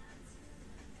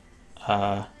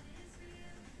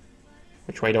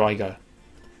 Which way do I go?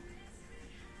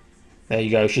 There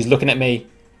you go. She's looking at me.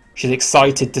 She's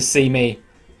excited to see me.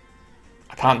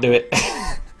 I can't do it.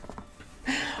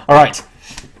 Alright.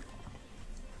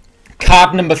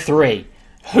 Card number 3.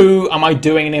 Who am I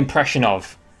doing an impression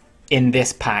of in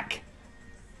this pack?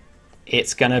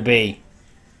 It's going to be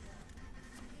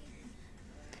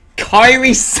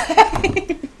Kairi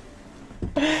Sane.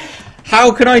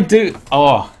 How can I do...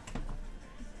 Oh.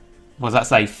 What does that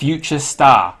say? Future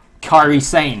star. Kairi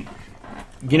Sane.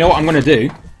 You know what I'm going to do?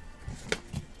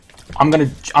 I'm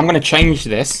gonna change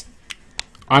this.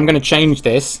 I'm gonna change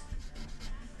this.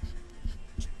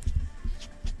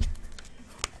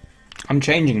 I'm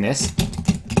changing this.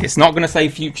 It's not gonna say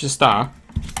future star.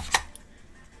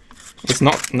 It's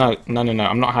not. No.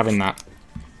 I'm not having that.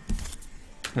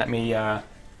 Let me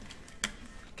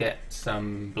get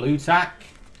some blue tack.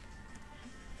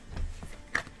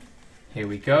 Here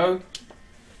we go.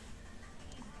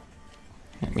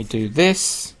 Let me do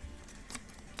this.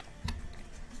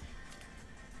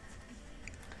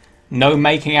 No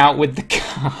making out with the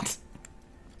card.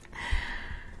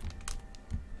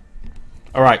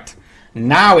 Alright.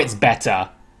 Now it's better.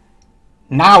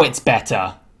 Now it's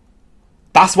better.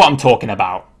 That's what I'm talking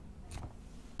about.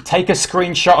 Take a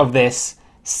screenshot of this.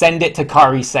 Send it to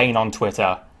Kairi Sane on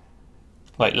Twitter.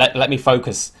 Wait, let me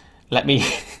focus. Let me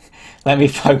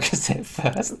focus it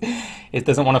first. It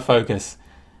doesn't want to focus.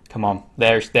 Come on.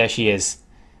 There she is.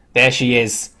 There she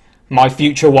is. My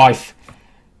future wife.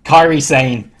 Kairi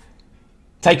Sane.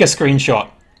 Take a screenshot.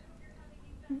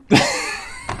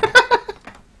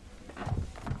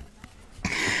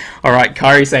 Alright,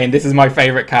 Kairi saying this is my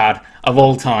favourite card of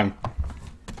all time.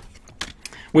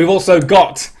 We've also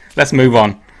got... Let's move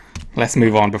on. Let's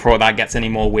move on before that gets any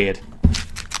more weird.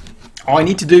 Oh, I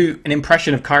need to do an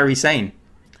impression of Kairi Sane.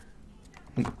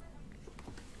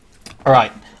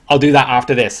 Alright, I'll do that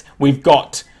after this. We've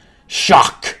got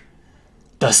Shock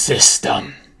the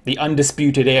System. The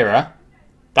Undisputed Era.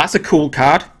 That's a cool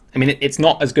card. I mean, it's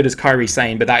not as good as Kairi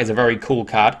Sane, but that is a very cool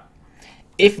card.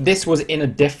 If this was in a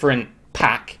different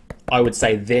pack, I would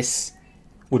say this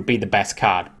would be the best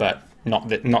card, but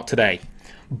not today.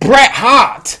 Bret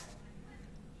Hart!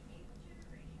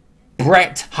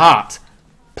 Bret Hart.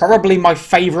 Probably my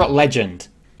favourite legend.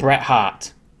 Bret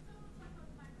Hart.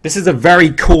 This is a very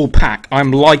cool pack.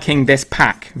 I'm liking this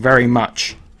pack very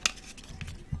much.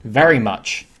 Very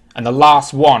much. And the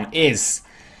last one is...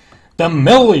 the $1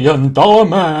 Million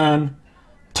Man,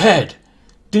 Ted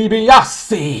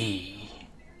DiBiase.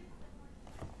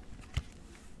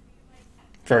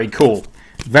 Very cool.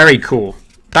 Very cool.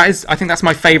 I think that's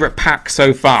my favourite pack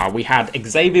so far. We had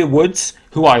Xavier Woods,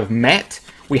 who I've met.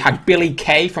 We had Billy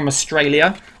Kay from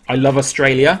Australia. I love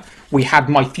Australia. We had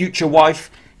my future wife,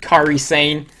 Kairi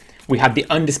Sane. We had the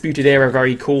Undisputed Era,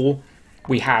 very cool.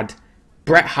 We had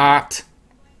Bret Hart,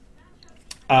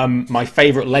 my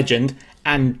favourite legend.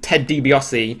 And Ted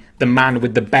DiBiase, the man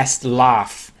with the best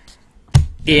laugh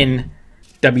in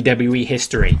WWE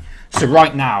history. So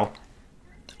right now,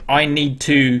 I need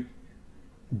to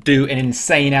do an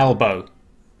insane elbow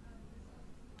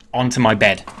onto my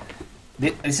bed.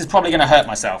 This is probably going to hurt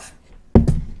myself.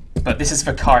 But this is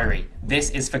for Kairi.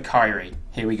 This is for Kairi.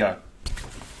 Here we go.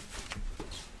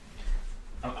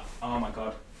 Oh my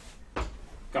god.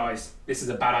 Guys, this is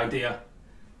a bad idea.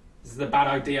 This is a bad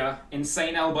idea.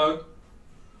 Insane elbow.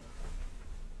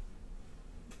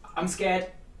 I'm scared.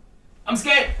 I'm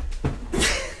scared.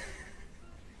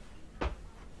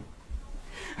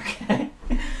 Okay.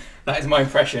 That is my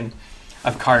impression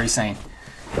of Kairi Sane.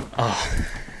 Oh,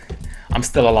 I'm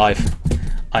still alive.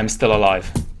 I'm still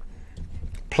alive.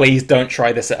 Please don't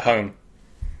try this at home.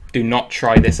 Do not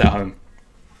try this at home.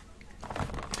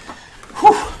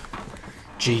 Whew.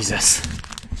 Jesus.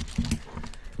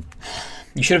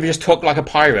 You should have just talked like a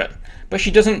pirate. But she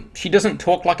doesn't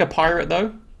talk like a pirate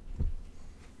though.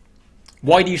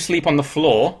 Why do you sleep on the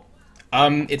floor?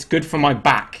 It's good for my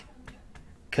back,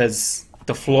 because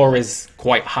the floor is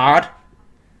quite hard.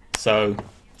 So,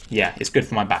 yeah, it's good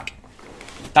for my back.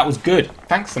 That was good.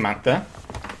 Thanks, Samantha.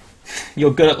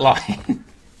 You're good at lying.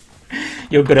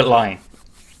 You're good at lying.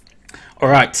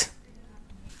 Alright.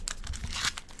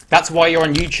 That's why you're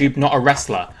on YouTube, not a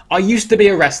wrestler. I used to be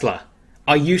a wrestler.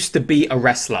 I used to be a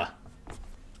wrestler.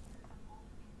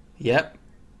 Yep.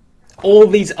 All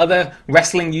these other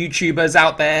wrestling YouTubers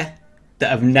out there that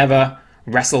have never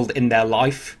wrestled in their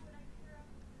life,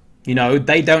 you know,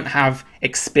 they don't have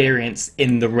experience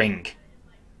in the ring.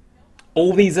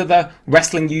 All these other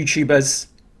wrestling YouTubers,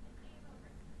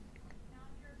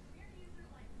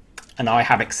 and I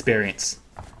have experience.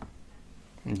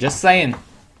 I'm just saying.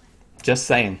 Just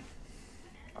saying.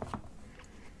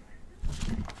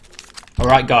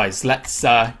 Alright guys, let's...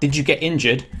 did you get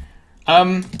injured?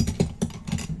 I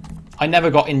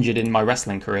never got injured in my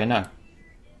wrestling career, no.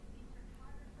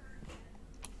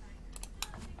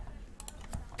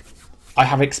 I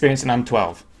have experience and I'm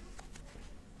 12.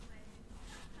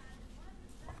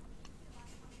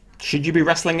 Should you be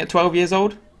wrestling at 12 years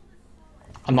old?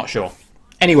 I'm not sure.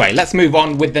 Anyway, let's move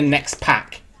on with the next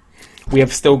pack. We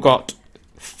have still got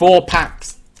 4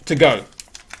 packs to go.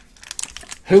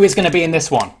 Who is going to be in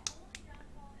this one?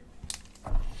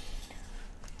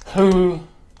 Who?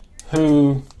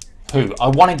 I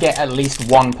want to get at least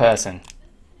one person.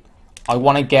 I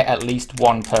want to get at least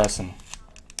one person.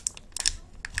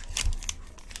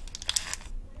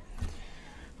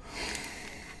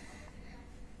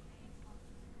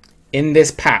 In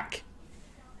this pack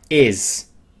is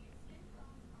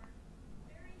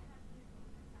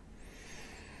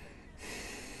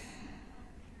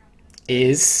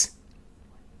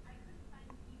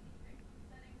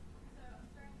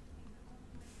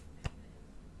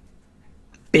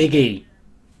Biggie.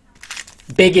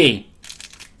 Biggie.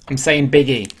 I'm saying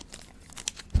Biggie.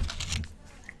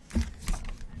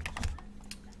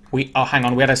 Oh, hang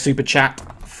on. We had a super chat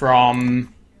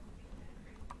from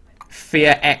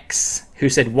FearX who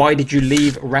said, "Why did you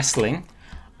leave wrestling?"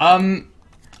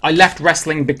 I left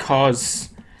wrestling because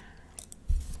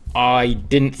I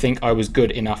didn't think I was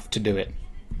good enough to do it.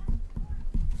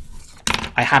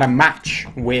 I had a match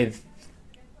with...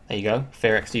 There you go.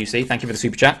 FearXUC. Thank you for the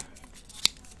super chat.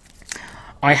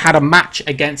 I had a match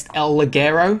against El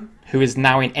Ligero, who is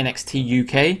now in NXT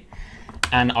UK,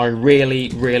 and I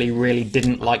really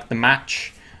didn't like the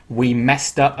match. We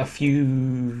messed up a few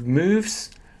moves,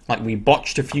 like we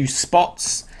botched a few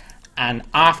spots, and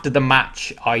after the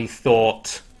match I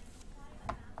thought,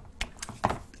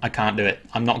 I can't do it.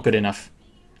 I'm not good enough.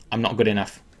 I'm not good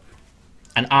enough.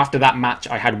 And after that match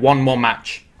I had one more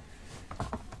match,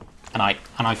 and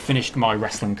I finished my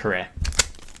wrestling career.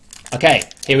 Okay,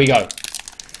 here we go.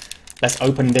 Let's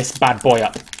open this bad boy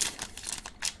up.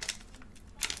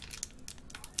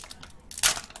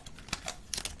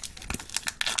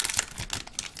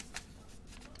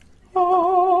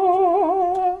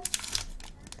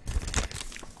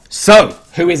 So,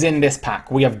 who is in this pack?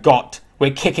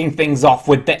 We're kicking things off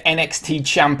with the NXT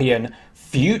champion,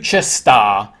 future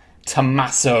star,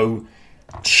 Tommaso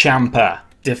Ciampa,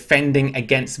 defending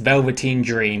against Velveteen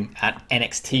Dream at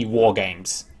NXT War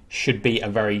Games. Should be a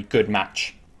very good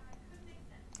match.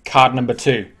 Card number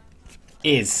 2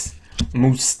 is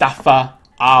Mustafa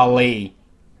Ali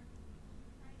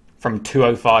from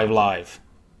 205 Live.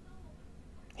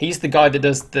 He's the guy that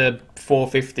does the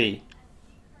 450,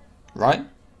 right?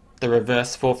 The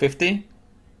reverse 450?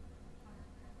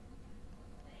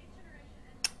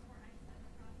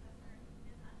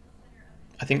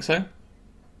 I think so.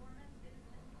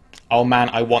 Oh man,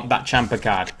 I want that Ciampa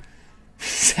card,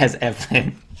 says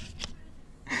Evelyn.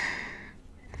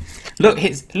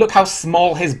 Look how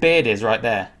small his beard is right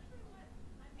there.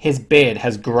 His beard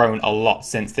has grown a lot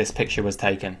since this picture was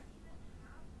taken.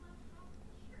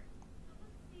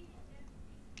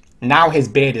 Now his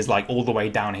beard is like all the way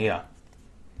down here.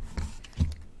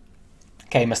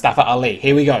 Okay, Mustafa Ali,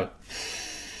 here we go.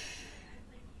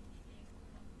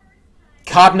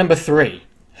 Card number 3.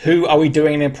 Who are we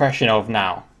doing an impression of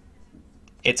now?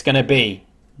 It's going to be,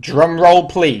 drum roll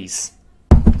please.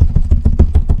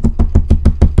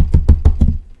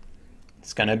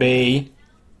 It's going to be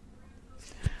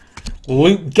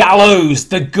Luke Gallows,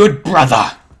 the good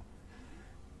brother.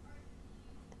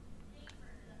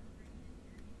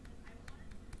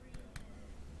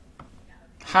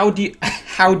 How do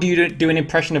you do an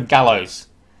impression of Gallows?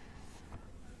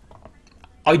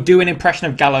 I do an impression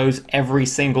of Gallows every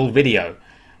single video.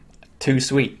 Too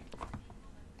sweet.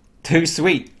 Too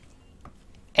sweet.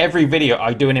 Every video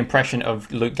I do an impression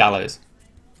of Luke Gallows.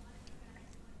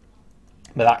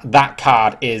 But that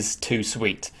card is too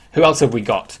sweet. Who else have we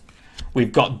got?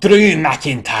 We've got Drew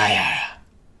McIntyre.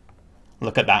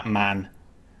 Look at that man.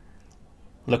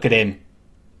 Look at him.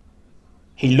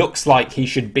 He looks like he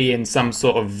should be in some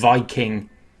sort of Viking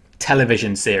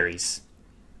television series.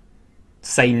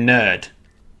 Say nerd.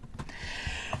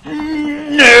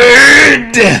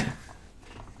 Nerd!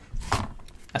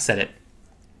 I said it.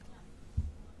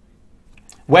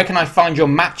 Where can I find your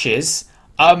matches?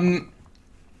 I'm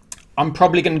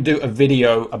probably going to do a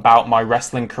video about my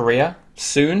wrestling career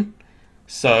soon.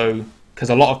 So, because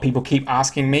a lot of people keep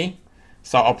asking me.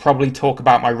 So I'll probably talk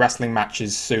about my wrestling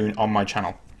matches soon on my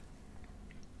channel.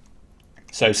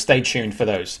 So stay tuned for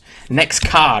those. Next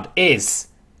card is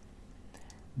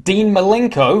Dean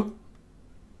Malenko.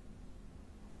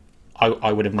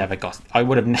 I would have never guessed. I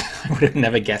would have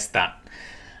never guessed that.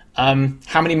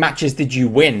 How many matches did you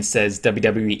win? Says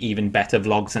WWE Even Better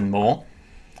Vlogs and More.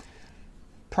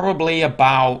 Probably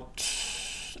about,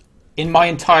 in my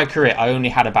entire career, I only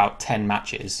had about 10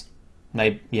 matches.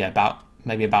 Maybe about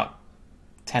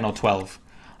 10 or 12.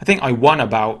 I think I won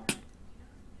about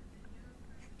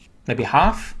maybe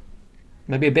half,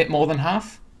 maybe a bit more than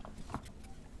half.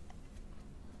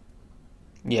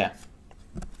 Yeah.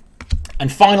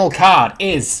 And final card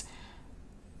is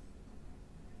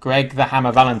Greg the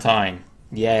Hammer Valentine.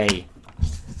 Yay.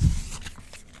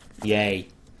 Yay.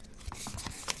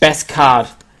 Best card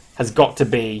has got to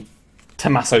be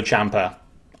Tommaso Ciampa.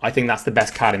 I think that's the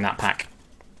best card in that pack.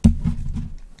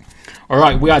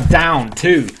 Alright, we are down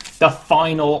to the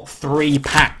final 3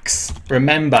 packs.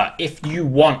 Remember, if you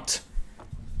want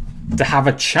to have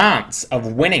a chance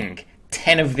of winning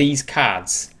 10 of these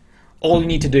cards, all you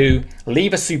need to do,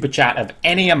 leave a super chat of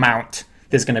any amount.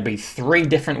 There's going to be 3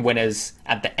 different winners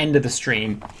at the end of the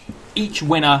stream. Each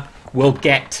winner will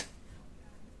get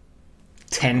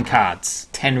 10 cards,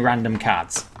 10 random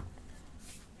cards.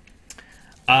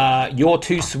 You're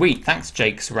too sweet. Thanks,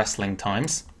 Jake's Wrestling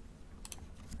Times.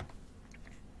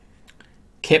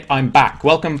 Kip, I'm back.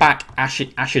 Welcome back,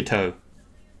 Ashito.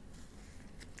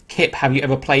 Kip, have you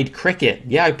ever played cricket?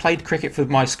 Yeah, I played cricket for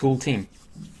my school team.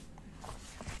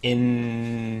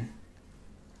 In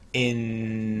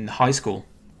high school.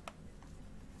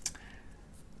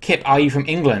 Kip, are you from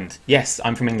England? Yes,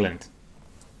 I'm from England.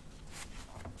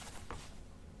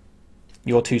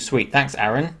 You're too sweet. Thanks,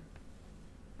 Aaron.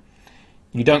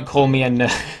 You don't call me a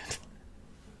nerd.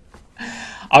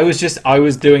 I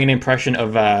was doing an impression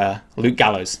of Luke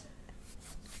Gallows.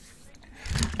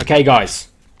 Okay, guys.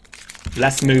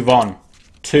 Let's move on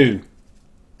to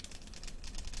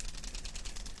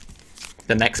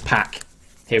the next pack.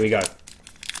 Here we go.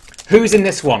 Who's in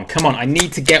this one? Come on, I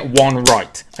need to get one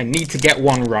right. I need to get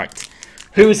one right.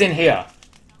 Who's in here?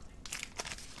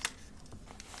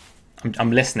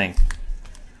 I'm listening.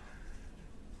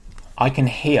 I can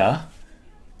hear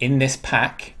in this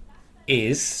pack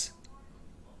is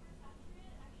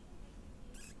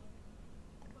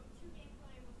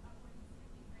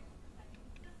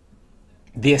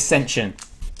the Ascension.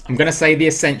 I'm going to say the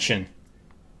Ascension.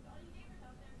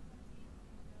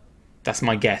 That's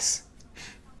my guess.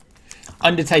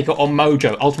 Undertaker or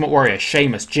Mojo, Ultimate Warrior,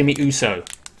 Sheamus, Jimmy Uso.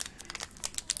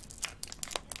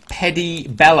 Peddy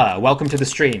Bella, welcome to the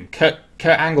stream. Kurt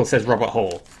Angle says Robert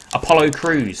Hall. Apollo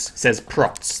Crews says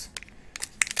Protz.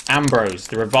 Ambrose,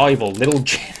 The Revival, Little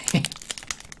Jimmy.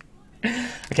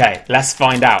 Okay, let's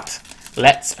find out.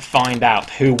 Let's find out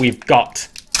who we've got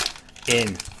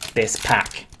in this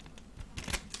pack.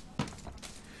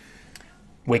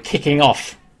 We're kicking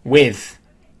off with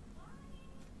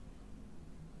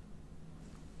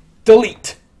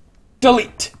delete,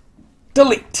 delete,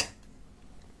 delete.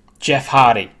 Jeff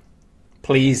Hardy.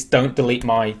 Please don't delete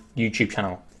my YouTube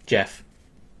channel, Jeff.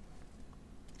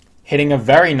 Hitting a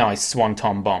very nice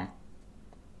Swanton Bomb.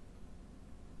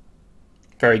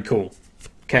 Very cool.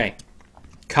 Okay.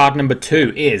 Card number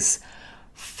 2 is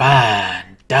Fandango.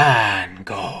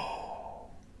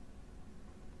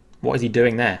 What is he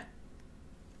doing there?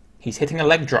 He's hitting a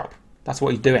leg drop. That's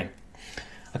what he's doing.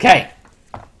 Okay.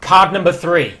 Card number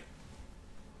 3.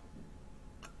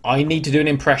 I need to do an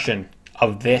impression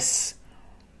of this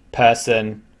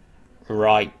person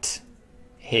right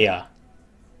here.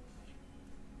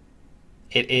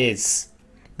 It is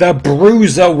the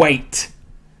Bruiserweight.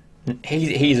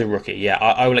 He's a rookie. Yeah,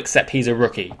 I will accept he's a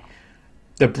rookie.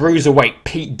 The Bruiserweight,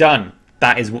 Pete Dunne.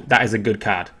 That is a good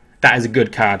card. That is a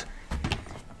good card.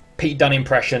 Pete Dunne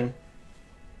impression.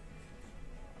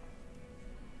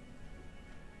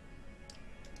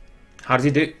 How does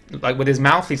he do? Like with his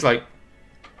mouth, he's like.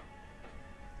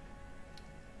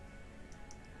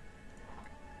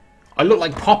 I look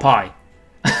like Popeye.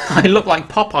 I look like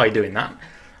Popeye doing that.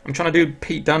 I'm trying to do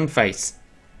Pete Dunne face.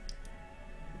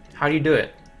 How do you do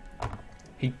it?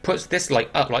 He puts this like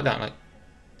up like that, like.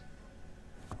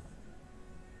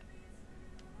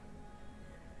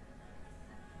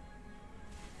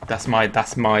 That's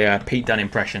my Pete Dunne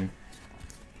impression.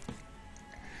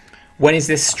 When is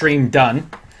this stream done?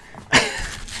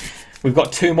 We've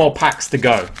got 2 more packs to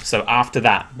go, so after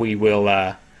that we will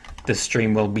the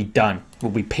stream will be done. Will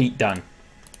be Pete Dunne.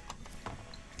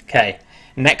 Okay,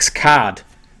 next card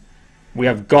we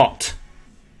have got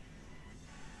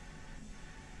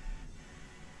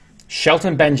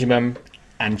Shelton Benjamin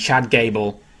and Chad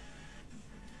Gable,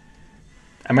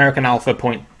 American Alpha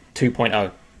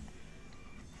 2.0.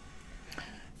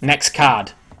 Next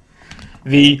card,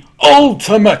 the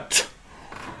Ultimate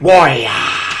Warrior.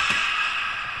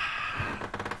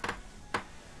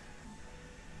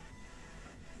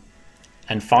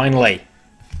 And finally,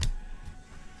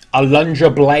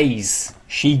 Alundra Blaze.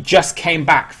 She just came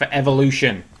back for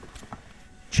Evolution.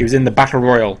 She was in the Battle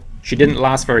Royal. She didn't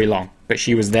last very long, but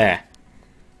she was there.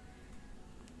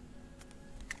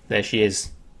 There she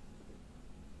is.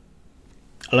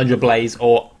 Alundra Blaze,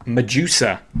 or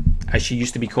Medusa, as she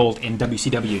used to be called in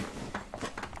WCW.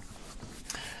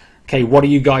 Okay, what are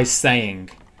you guys saying?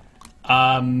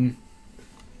 Ain't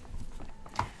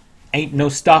no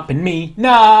stopping me.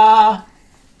 Nah.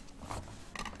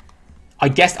 I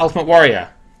guessed Ultimate Warrior.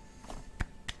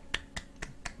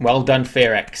 Well done,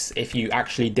 Fearex, if you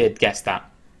actually did guess that.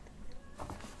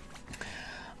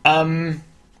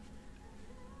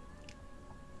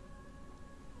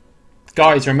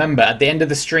 Guys, remember, at the end of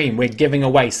the stream, we're giving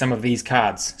away some of these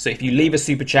cards. So if you leave a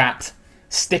super chat,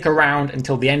 stick around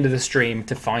until the end of the stream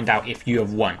to find out if you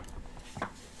have won.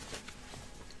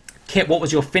 Kit, what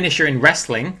was your finisher in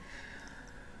wrestling?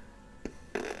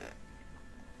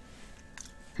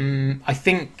 I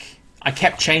think I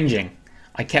kept changing.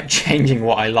 I kept changing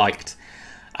what I liked.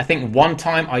 I think one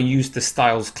time I used the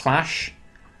Styles Clash.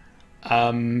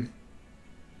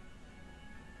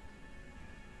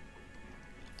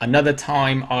 Another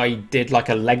time I did like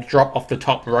a leg drop off the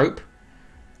top rope.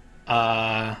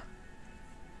 I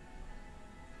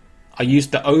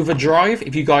used the overdrive.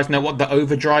 If you guys know what the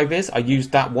overdrive is, I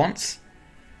used that once.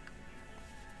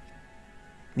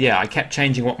 Yeah, I kept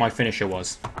changing what my finisher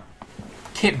was.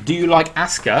 Kip, do you like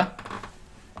Asuka?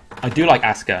 I do like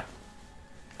Asuka.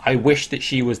 I wish that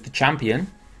she was the champion.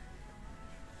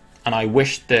 And I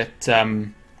wish that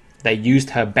they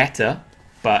used her better.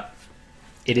 But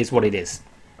it is what it is.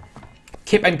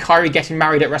 Kip and Kyrie getting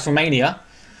married at WrestleMania.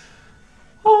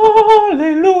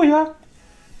 Hallelujah.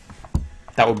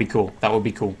 That would be cool. That would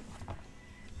be cool.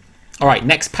 Alright,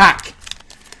 next pack.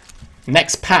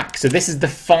 Next pack. So this is the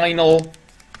final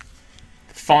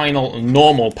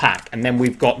normal pack. And then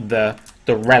we've got the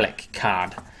relic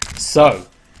card. So,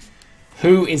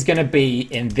 who is going to be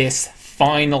in this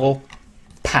final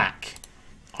pack?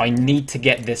 I need to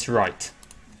get this right.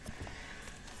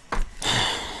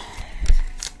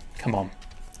 Come on.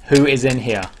 Who is in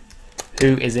here?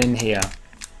 Who is in here?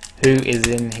 Who is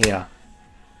in here?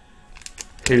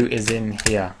 Who is in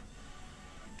here?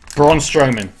 Braun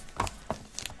Strowman.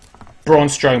 Braun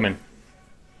Strowman.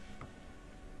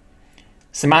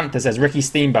 Samantha says Ricky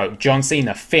Steamboat, John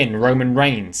Cena, Finn, Roman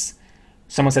Reigns.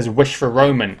 Someone says Wish for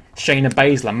Roman, Shayna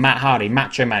Baszler, Matt Hardy,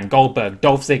 Macho Man, Goldberg,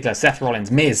 Dolph Ziggler, Seth Rollins,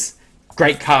 Miz,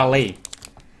 Great Khali,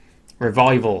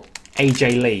 Revival,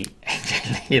 AJ Lee.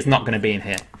 AJ Lee is not going to be in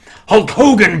here. Hulk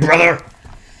Hogan, brother!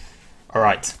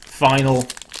 Alright, final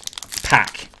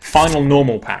pack. Final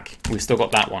normal pack. We've still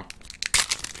got that one.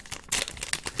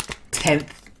 10th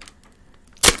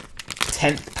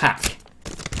pack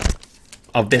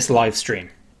of this live stream.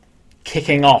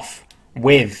 Kicking off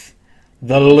with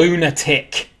the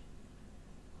lunatic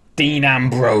Dean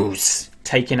Ambrose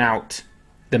taking out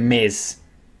the Miz.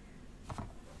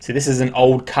 So this is an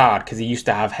old card because he used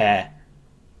to have hair.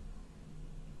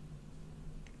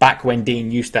 Back when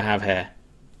Dean used to have hair.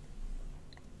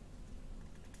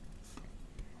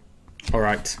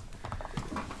 Alright.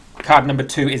 Card number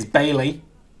 2 is Bailey.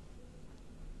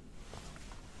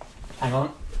 Hang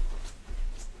on.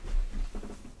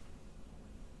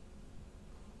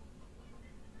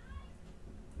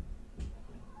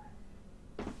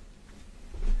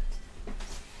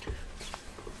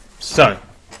 So,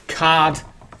 card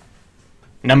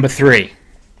number 3.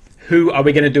 Who are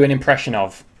we going to do an impression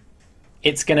of?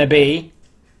 It's going to be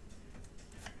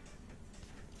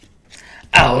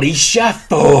Alicia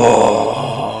Fox.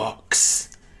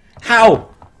 How?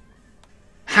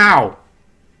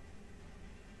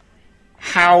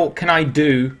 How can I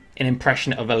do an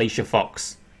impression of Alicia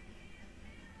Fox?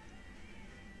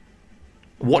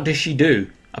 What does she do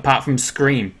apart from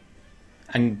scream?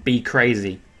 and be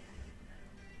crazy.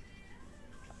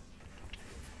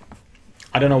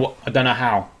 I don't know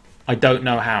how. I don't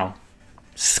know how.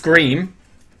 Scream.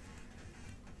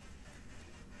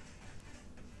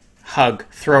 Hug.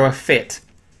 Throw a fit.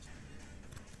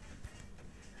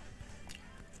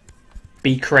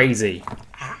 Be crazy.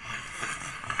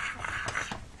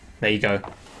 There you go.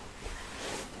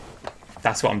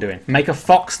 That's what I'm doing. Make a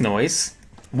fox noise.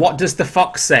 What does the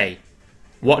fox say?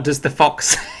 What does the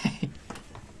fox say?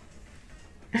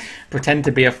 Pretend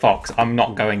to be a fox. I'm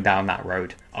not going down that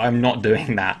road. I'm not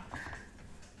doing that.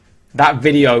 That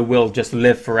video will just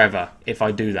live forever if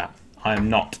I do that. I am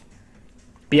not.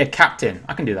 Be a captain.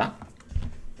 I can do that.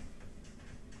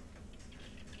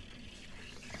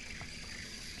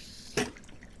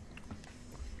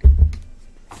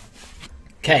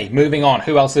 Okay, moving on.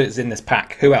 Who else is in this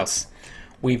pack? Who else?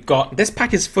 We've got... This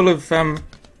pack is full of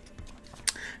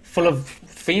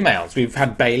females. We've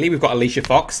had Bailey, we've got Alicia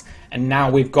Fox, and now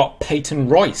we've got Peyton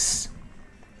Royce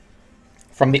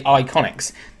from the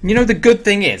Iconics. You know, the good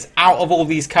thing is, out of all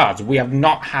these cards, we have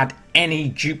not had any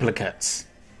duplicates.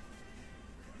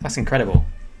 That's incredible.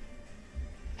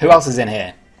 Who else is in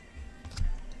here?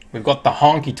 We've got the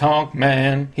Honky Tonk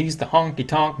Man. He's the Honky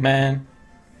Tonk Man.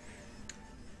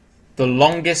 The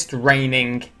longest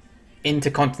reigning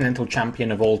Intercontinental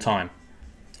Champion of all time.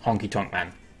 Honky Tonk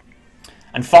Man.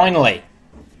 And finally,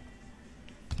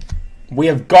 we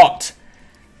have got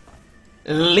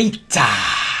Lita,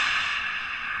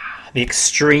 the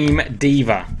Extreme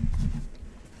Diva.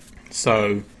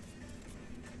 So,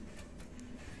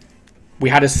 we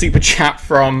had a super chat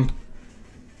from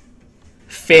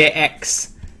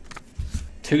FearX.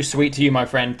 Too sweet to you, my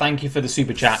friend. Thank you for the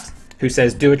super chat. Who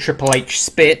says, do a Triple H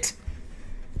spit.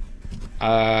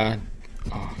 Oh,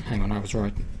 hang on, I was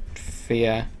right.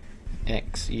 FearXUC.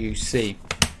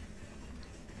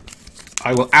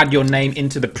 I will add your name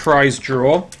into the prize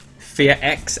draw.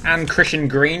 FearX and Christian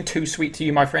Green. Too sweet to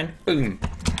you, my friend. Boom.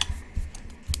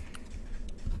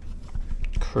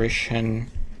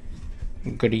 Christian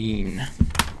Green.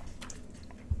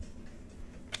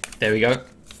 There we go.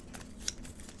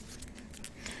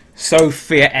 So,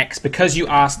 FearX, because you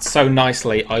asked so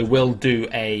nicely, I will do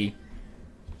a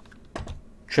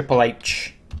Triple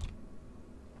H.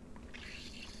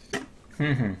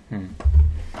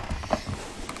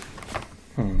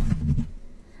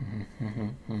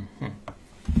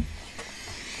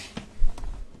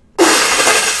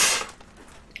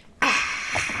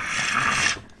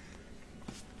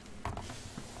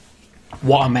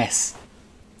 What a mess.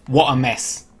 What a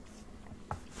mess.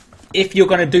 If you're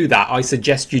going to do that, I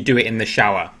suggest you do it in the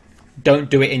shower. Don't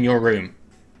do it in your room.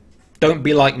 Don't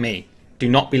be like me. Do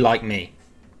not be like me.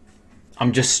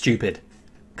 I'm just stupid.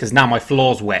 Because now my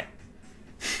floor's wet.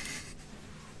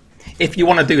 If you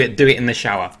want to do it in the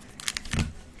shower.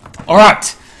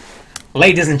 Alright.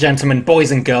 Ladies and gentlemen, boys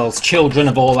and girls, children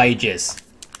of all ages.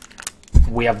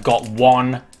 We have got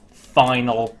one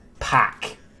final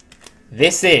pack.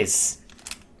 This is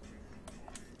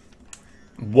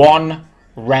one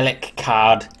relic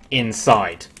card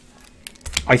inside.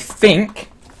 I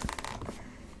think,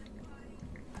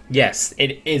 yes,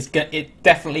 it's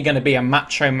definitely going to be a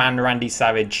Macho Man Randy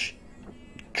Savage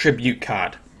tribute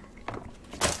card.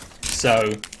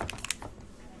 So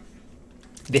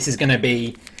this is going to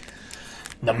be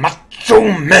the Macho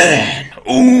Man.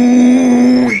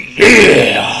 Ooh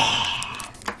yeah!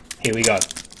 Here we go.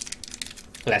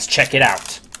 Let's check it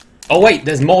out. Oh wait,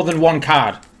 there's more than one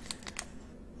card.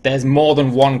 There's more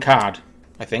than one card,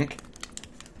 I think.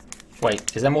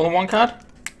 Wait, is there more than one card?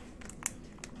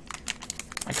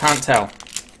 I can't tell.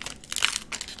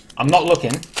 I'm not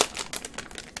looking.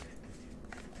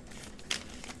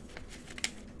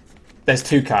 There's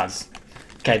two cards.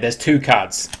 Okay, there's two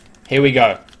cards. Here we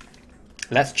go.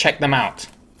 Let's check them out.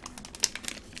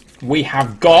 We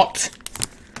have got...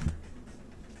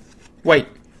 Wait,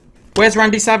 where's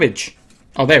Randy Savage?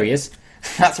 Oh, there he is.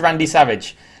 That's Randy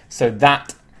Savage. So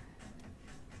that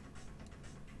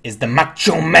is the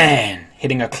Macho Man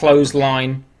hitting a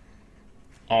clothesline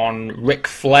on Ric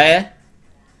Flair.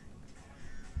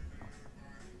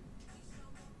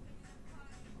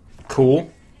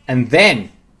 Cool. And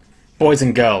then, boys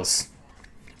and girls,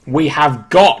 we have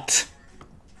got...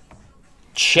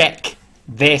 Check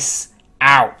this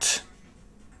out.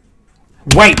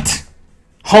 Wait!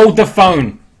 Hold the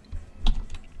phone.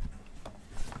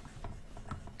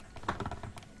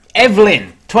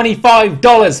 Evelyn,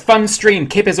 $25, fun stream.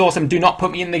 Kip is awesome. Do not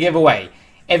put me in the giveaway.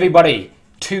 Everybody,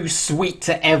 too sweet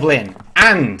to Evelyn.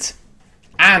 And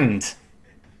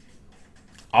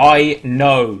I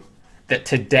know that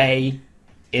today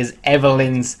is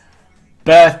Evelyn's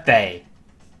birthday.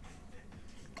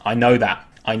 I know that.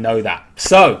 I know that.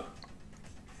 So,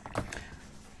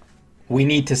 we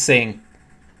need to sing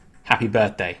Happy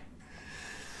Birthday.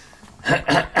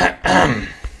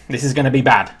 This is going to be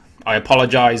bad. I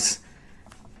apologize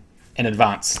in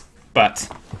advance. But,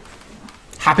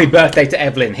 happy birthday to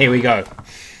Evelyn. Here we go.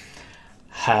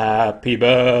 Happy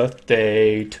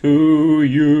birthday to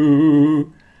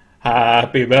you.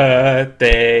 Happy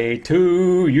birthday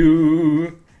to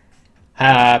you.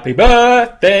 Happy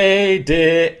birthday,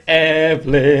 dear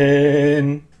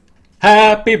Evelyn.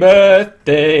 Happy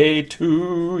birthday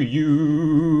to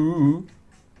you.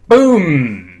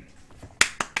 Boom!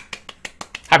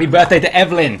 Happy birthday to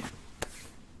Evelyn.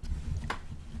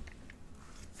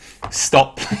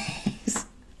 Stop, please.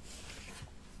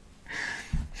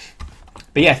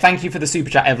 But yeah, thank you for the super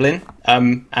chat, Evelyn.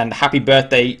 And happy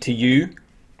birthday to you.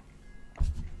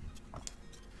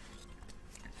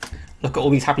 Look at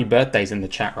all these happy birthdays in the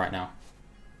chat right now.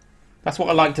 That's what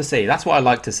I like to see. That's what I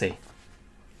like to see.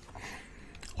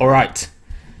 All right.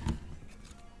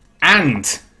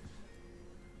 And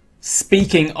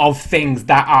speaking of things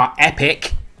that are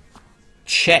epic,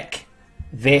 check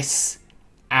this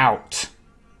out.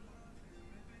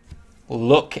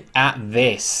 Look at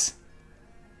this.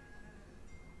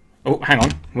 Oh, hang on.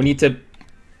 We need to...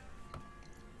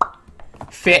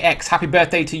 FearX, happy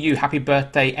birthday to you. Happy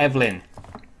birthday, Evelyn.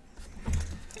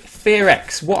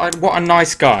 FearX, what a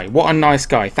nice guy. What a nice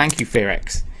guy. Thank you,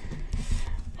 FearX.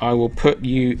 I will put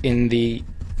you in the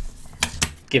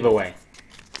giveaway.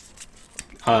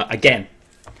 Again.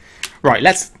 Right,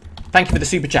 thank you for the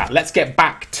super chat. Let's get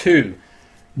back to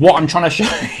what I'm trying to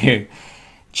show you.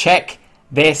 Check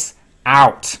this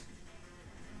out.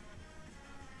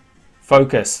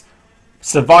 Focus.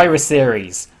 Survivor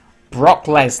Series. Brock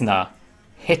Lesnar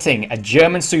hitting a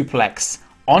German suplex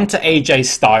onto AJ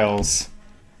Styles.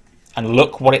 And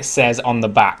look what it says on the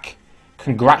back.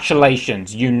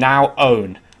 Congratulations, you now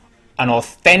own an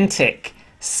authentic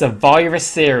Survivor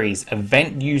Series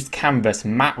event-used canvas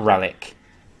matte relic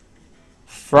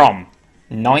from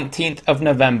 19th of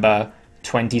November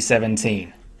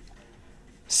 2017.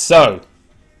 So,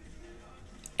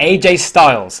 AJ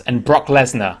Styles and Brock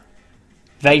Lesnar,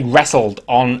 they wrestled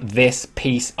on this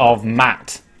piece of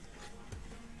mat.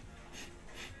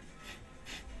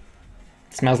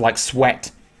 It smells like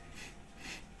sweat.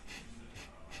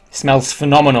 It smells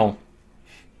phenomenal.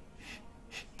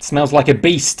 It smells like a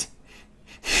beast.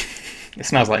 It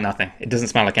smells like nothing. It doesn't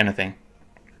smell like anything.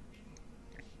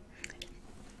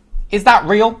 Is that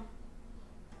real?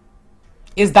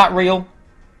 Is that real?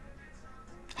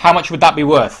 How much would that be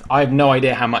worth? I have no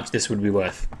idea how much this would be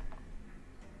worth.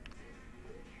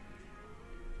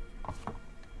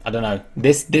 I don't know.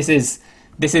 This is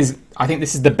I think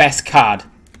this is the best card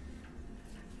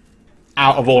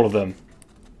out of all of them.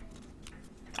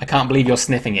 I can't believe you're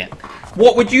sniffing it.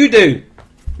 What would you do?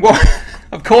 Well,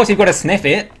 of course you've got to sniff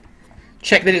it.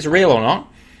 Check that it's real or not.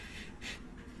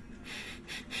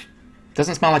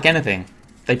 Doesn't smell like anything.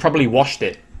 They probably washed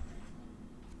it.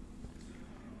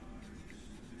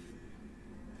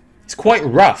 It's quite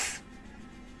rough.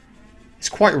 It's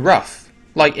quite rough.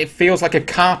 Like, it feels like a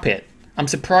carpet. I'm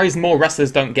surprised more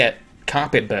wrestlers don't get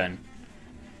carpet burn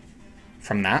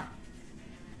from that.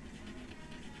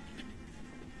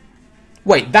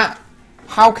 Wait, that...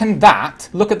 How can that...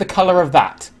 Look at the colour of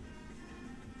that.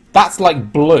 That's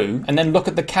like blue, and then look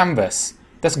at the canvas.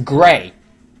 That's grey.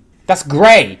 That's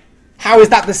grey. How is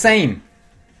that the same?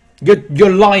 You're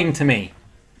lying to me.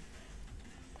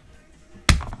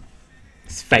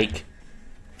 It's fake.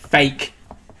 Fake.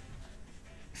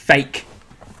 Fake.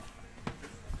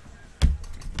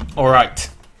 Alright.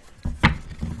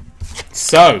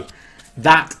 So,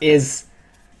 that is...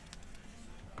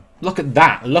 Look at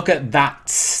that. Look at that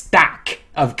stack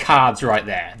of cards right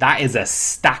there. That is a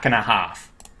stack and a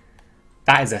half.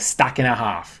 That is a stack and a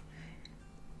half.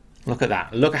 Look at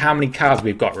that. Look at how many cards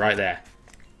we've got right there.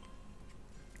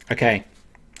 Okay.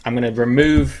 I'm going to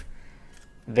remove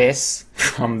this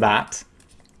from that.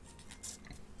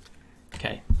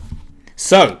 Okay.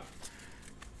 So,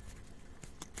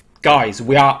 guys,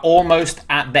 we are almost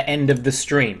at the end of the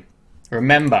stream.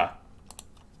 Remember,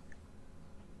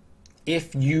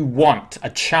 if you want a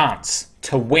chance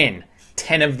to win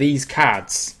 10 of these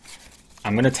cards,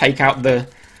 I'm going to take out the...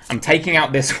 I'm taking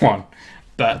out this one,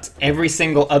 but every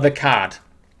single other card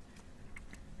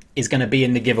is going to be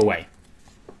in the giveaway.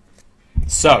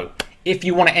 So, if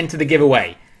you want to enter the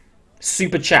giveaway,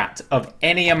 super chat of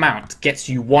any amount gets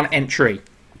you one entry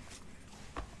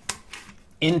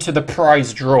into the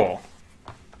prize draw.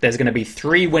 There's going to be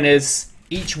 3 winners.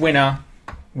 Each winner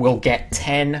will get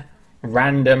 10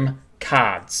 random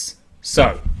cards.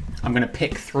 So, I'm going to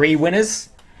pick 3 winners,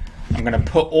 I'm going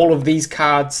to put all of these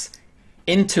cards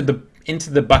into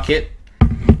the bucket.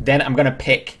 Then I'm going to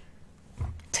pick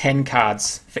 10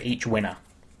 cards for each winner.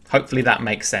 Hopefully that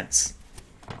makes sense.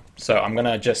 So I'm going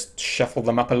to just shuffle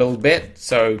them up a little bit.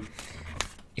 So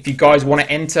if you guys want to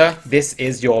enter, this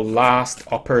is your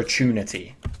last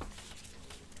opportunity.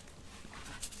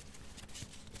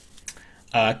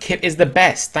 Kip is the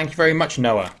best. Thank you very much,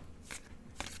 Noah.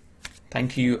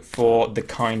 Thank you for the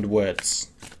kind words.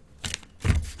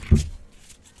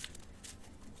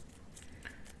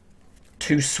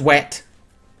 Too sweat.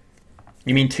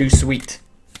 You mean too sweet?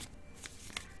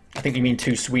 I think you mean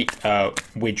too sweet,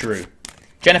 Widrew.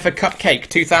 Jennifer Cupcake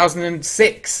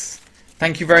 2006.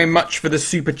 Thank you very much for the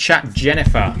super chat,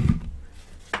 Jennifer.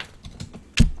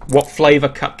 What flavor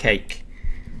cupcake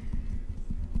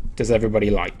does everybody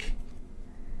like?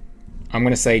 I'm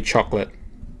going to say chocolate.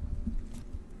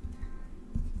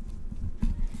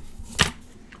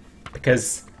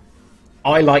 Because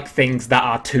I like things that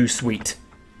are too sweet.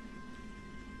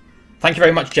 Thank you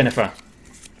very much, Jennifer.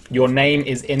 Your name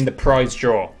is in the prize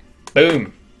draw.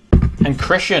 Boom. And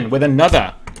Christian with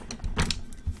another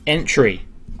entry.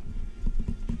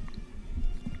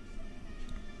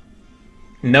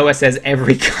 Noah says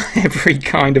every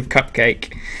kind of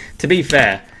cupcake. To be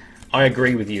fair, I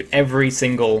agree with you. Every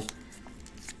single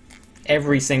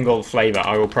flavor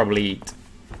I will probably eat.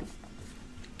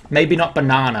 Maybe not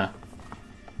banana.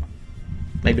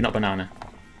 Maybe not banana.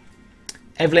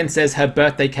 Evelyn says her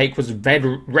birthday cake was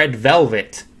red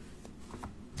velvet.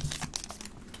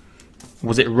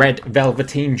 Was it Red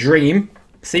Velveteen Dream?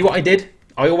 See what I did?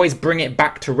 I always bring it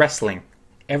back to wrestling.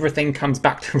 Everything comes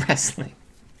back to wrestling.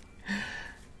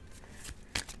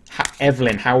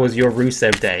 Evelyn, how was your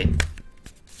Rusev Day?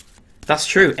 That's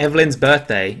true. Evelyn's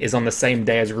birthday is on the same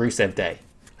day as Rusev Day.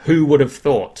 Who would have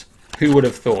thought? Who would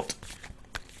have thought?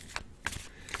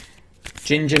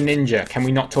 Ginger Ninja. Can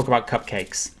we not talk about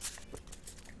cupcakes?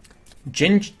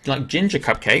 Like ginger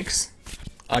cupcakes?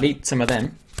 I'd eat some of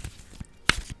them.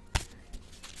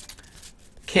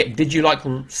 Kip, did you like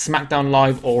SmackDown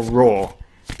Live or Raw?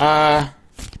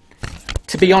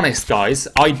 To be honest, guys,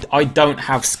 I don't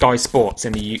have Sky Sports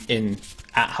at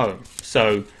home,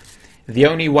 so the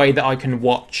only way that I can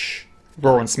watch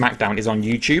Raw and SmackDown is on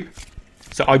YouTube.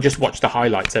 So I just watch the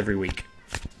highlights every week.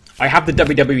 I have the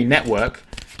WWE Network,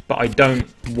 but I don't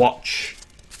watch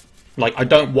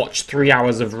 3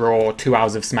 hours of Raw, 2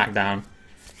 hours of SmackDown.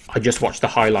 I just watch the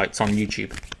highlights on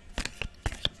YouTube.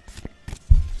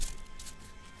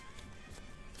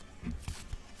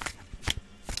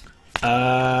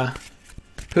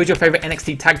 Who's your favorite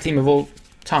NXT tag team of all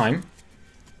time?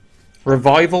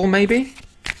 Revival, maybe?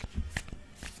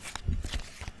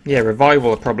 Yeah,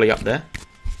 Revival are probably up there.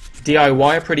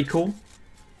 DIY are pretty cool.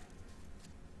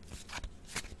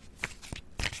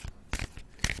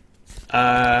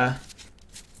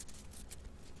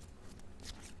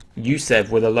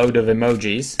 Yusev with a load of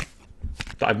emojis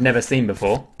that I've never seen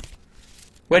before.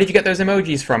 Where did you get those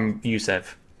emojis from, Yusev?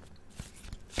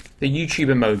 The YouTube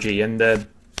emoji and the...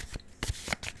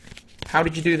 How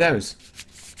did you do those?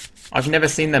 I've never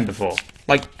seen them before.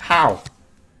 Like, how?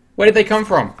 Where did they come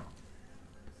from?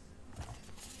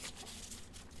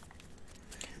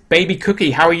 Baby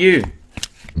Cookie, how are you?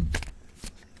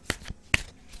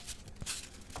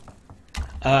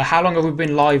 How long have we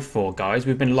been live for, guys?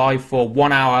 We've been live for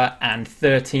 1 hour and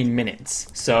 13 minutes.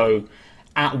 So,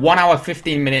 at 1 hour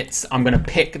 15 minutes, I'm going to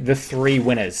pick the 3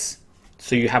 winners.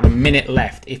 So you have a minute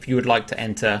left if you would like to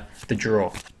enter the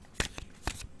draw.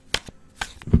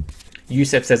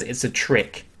 Yusef says it's a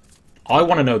trick. I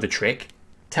want to know the trick.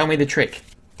 Tell me the trick.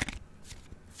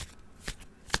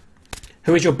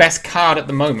 Who is your best card at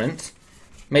the moment?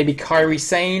 Maybe Kairi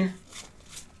Sane.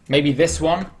 Maybe this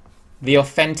one. The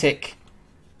authentic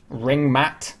ring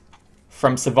mat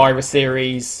from Survivor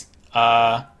Series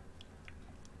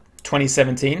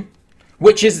 2017.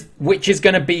 Which is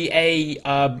going to be a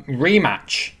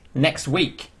rematch next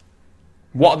week.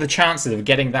 What are the chances of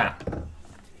getting that?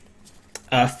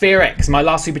 FearX, my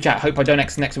last super chat. Hope I don't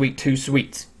next week too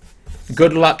sweet.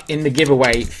 Good luck in the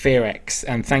giveaway, FearX,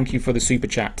 and thank you for the super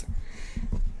chat.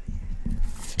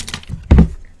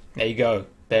 There you go.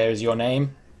 There's your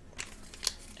name.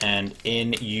 And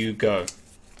in you go.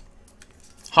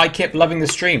 Hi Kip, loving the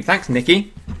stream. Thanks,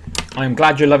 Nikki. I am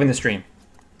glad you're loving the stream.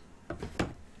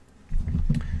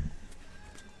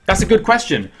 That's a good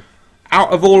question.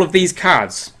 Out of all of these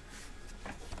cards,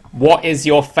 what is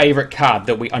your favorite card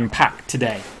that we unpacked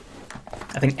today?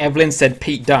 I think Evelyn said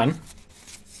Pete Dunne,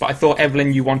 but I thought,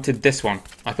 Evelyn, you wanted this one.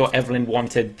 I thought Evelyn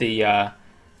wanted the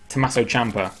Tommaso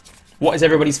Ciampa. What is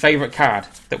everybody's favorite card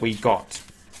that we got?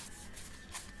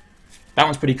 That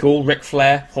one's pretty cool. Ric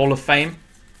Flair, Hall of Fame.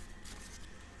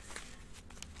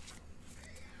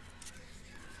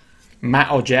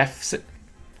 Matt or Jeff.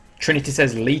 Trinity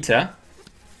says Lita.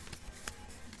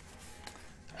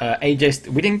 AJ,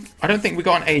 we didn't. I don't think we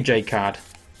got an AJ card.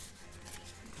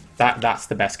 That's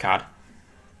the best card.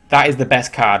 That is the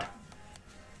best card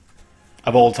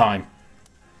of all time.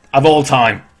 Of all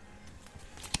time.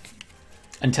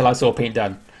 Until I saw Pete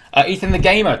Dunne. Ethan the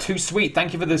Gamer, too sweet.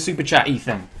 Thank you for the super chat,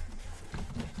 Ethan.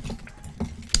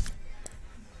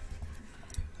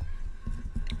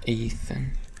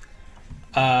 Ethan.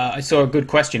 I saw a good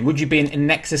question. Would you be in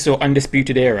Nexus or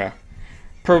Undisputed Era?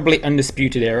 Probably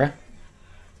Undisputed Era.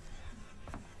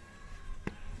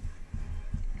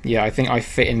 Yeah, I think I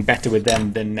fit in better with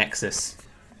them than Nexus.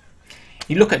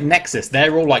 You look at Nexus,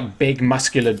 they're all like big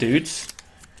muscular dudes.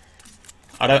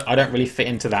 I don't really fit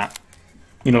into that.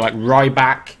 You know, like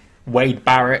Ryback, Wade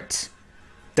Barrett,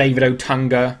 David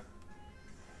Otunga,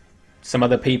 some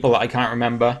other people that I can't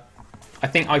remember. I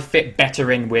think I fit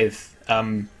better in with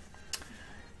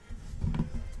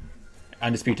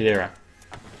Undisputed Era.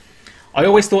 I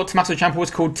always thought Tommaso Ciampa was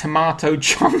called Tomato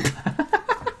Ciampa.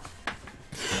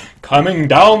 Coming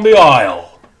down the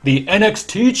aisle, the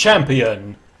NXT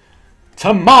champion,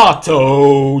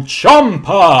 Tommaso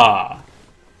Ciampa.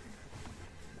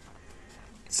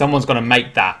 Someone's got to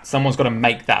make that. Someone's got to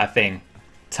make that a thing.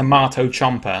 Tomato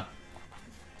Ciampa.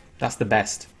 That's the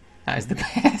best. That is the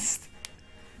best.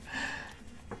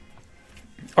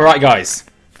 Alright, guys.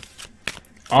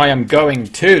 I am going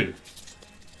to...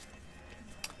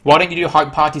 Why don't you do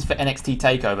hype parties for NXT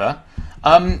TakeOver?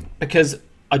 Because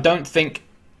I don't think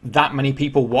that many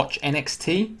people watch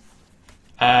NXT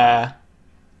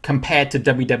compared to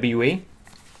WWE.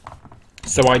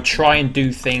 So I try and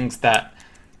do things that,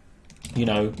 you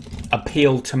know,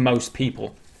 appeal to most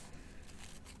people.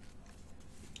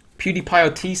 PewDiePie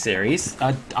or T-Series?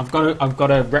 I've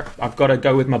got to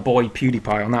go with my boy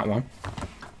PewDiePie on that one.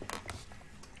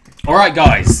 All right,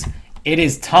 guys, it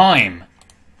is time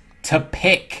to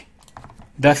pick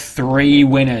the 3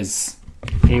 winners.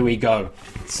 Here we go.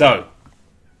 So,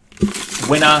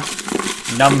 winner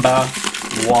number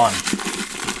 1.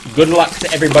 Good luck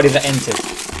to everybody that entered.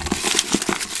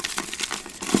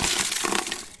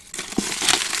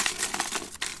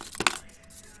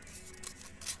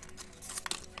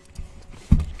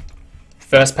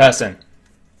 First person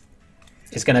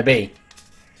is going to be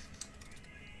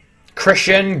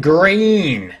Christian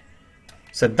Green.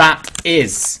 So that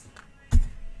is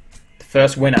the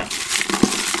first winner.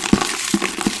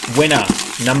 Winner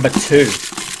number 2.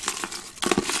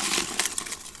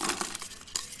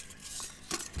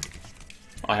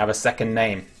 I have a second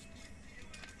name.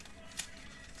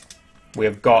 We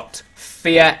have got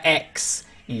Fear X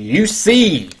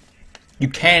UC. You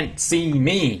can't see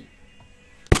me.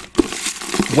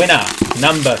 Winner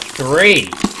number 3.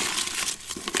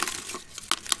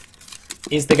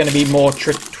 Is there going to be more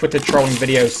Twitter trolling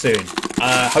videos soon?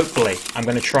 Hopefully. I'm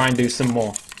going to try and do some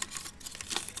more.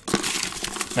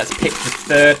 Let's pick the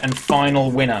 3rd and final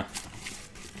winner.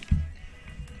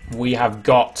 We have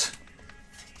got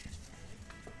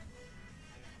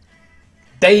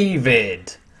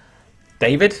David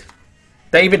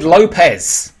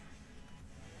Lopez.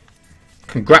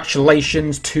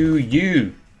 Congratulations to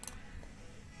you.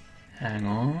 Hang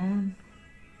on.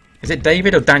 Is it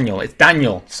David or Daniel? It's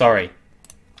Daniel, sorry.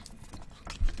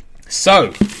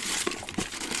 So,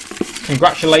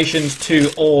 congratulations to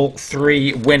all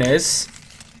 3 winners.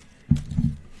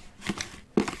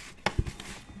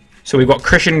 So we've got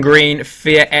Christian Green,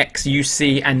 Fear X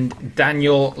UC, and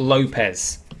Daniel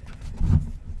Lopez.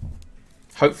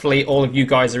 Hopefully all of you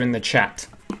guys are in the chat.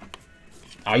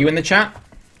 Are you in the chat?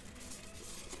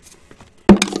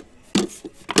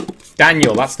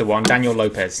 Daniel, that's the one. Daniel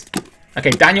Lopez.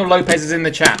 Okay, Daniel Lopez is in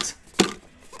the chat.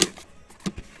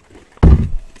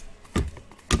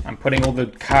 I'm putting all the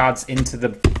cards into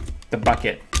the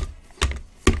bucket.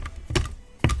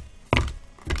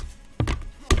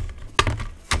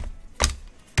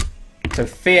 So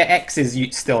Fear X is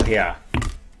still here.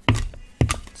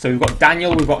 So we've got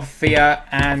Daniel, we've got Fear,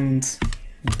 and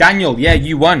Daniel, yeah,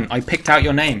 you won. I picked out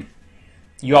your name.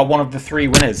 You are one of the 3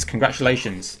 winners.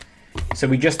 Congratulations. So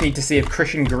we just need to see if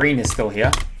Christian Green is still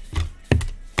here.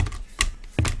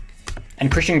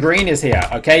 And Christian Green is here.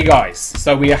 Okay, guys.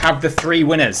 So we have the 3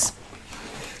 winners.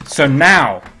 So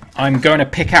now I'm going to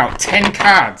pick out 10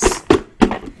 cards.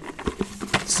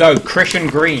 So Christian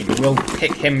Green, we'll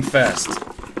pick him first.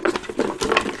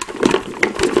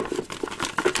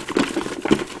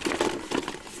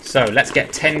 So let's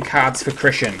get 10 cards for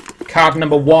Christian. Card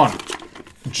number 1,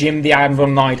 Jim the Anvil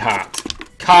Neidhart.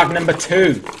 Card number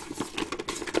 2,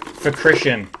 for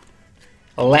Christian,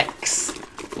 Lex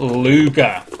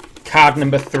Luger. Card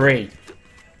number 3,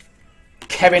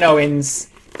 Kevin Owens,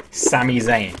 Sami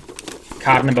Zayn.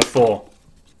 Card number 4,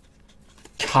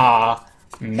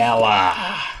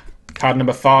 Carmella. Card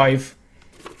number 5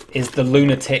 is the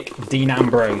lunatic Dean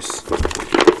Ambrose.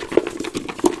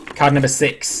 Card number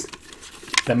 6,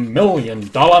 the $1 Million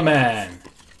Man,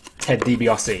 Ted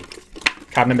DiBiase.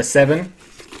 Card number 7,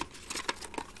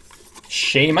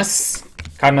 Sheamus.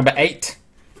 Card number 8,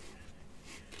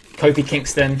 Kofi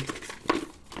Kingston.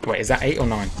 Wait, is that 8 or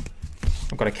 9?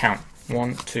 I've got to count.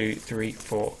 1, 2, 3,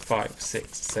 4, 5,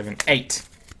 6, 7, 8.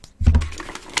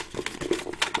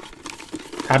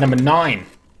 Card number 9,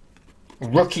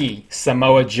 rookie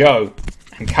Samoa Joe.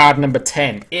 And card number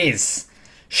 10 is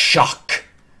Shock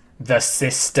the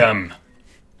System.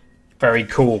 Very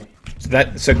cool.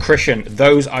 So Christian,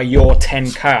 those are your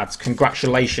 10 cards.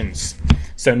 Congratulations.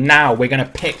 So now we're going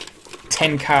to pick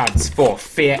 10 cards for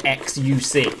Fear X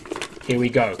UC. Here we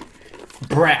go.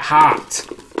 Bret Hart.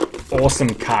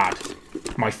 Awesome card.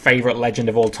 My favorite legend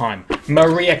of all time.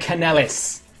 Maria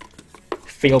Kanellis.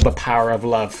 Feel the power of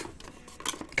love.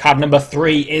 Card number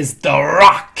 3 is The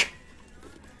Rock.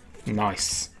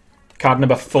 Nice. Card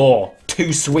number 4,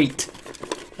 Too Sweet,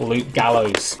 Luke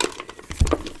Gallows.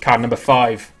 Card number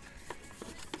 5,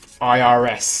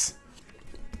 IRS.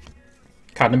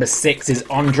 Card number 6 is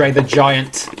Andre the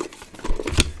Giant.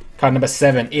 Card number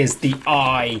 7 is the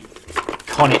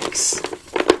Iconics.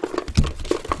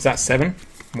 Is that 7?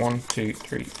 1, 2,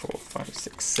 3, 4, 5,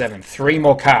 6, 7. 3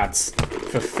 more cards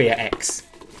for Fear X.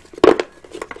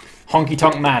 Honky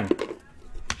Tonk Man.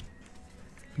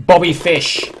 Bobby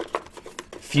Fish.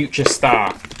 Future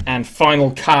Star. And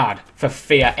final card for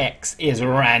Fear X is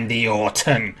Randy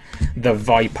Orton, the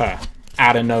Viper.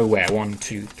 Out of nowhere. 1,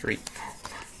 2, 3, 4,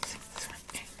 5, 6, 7,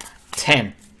 8, 9,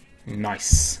 10.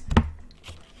 Nice.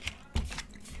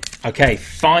 Okay,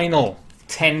 final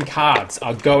 10 cards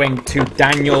are going to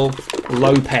Daniel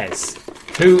Lopez.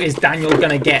 Who is Daniel going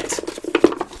to get?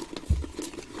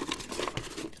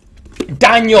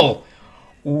 Daniel!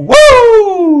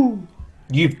 Woo!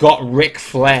 You've got Ric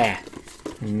Flair.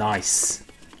 Nice.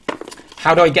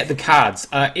 How do I get the cards?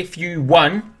 If you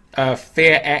won,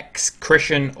 Fear X,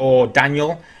 Christian, or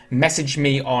Daniel, message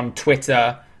me on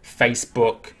Twitter,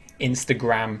 Facebook,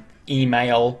 Instagram,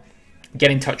 email. Get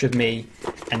in touch with me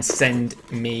and send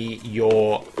me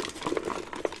your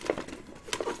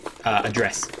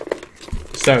address.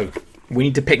 So, we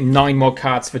need to pick 9 more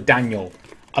cards for Daniel.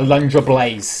 Alundra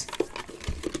Blaze.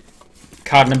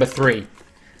 Card number 3.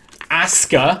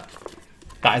 Asuka.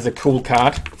 That is a cool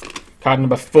card. Card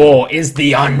number 4 is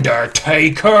The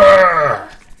Undertaker.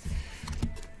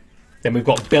 Then we've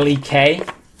got Billy Kay.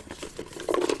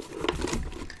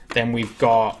 Then we've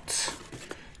got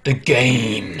The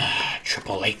Game,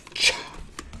 Triple H.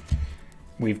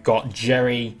 We've got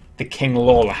Jerry the King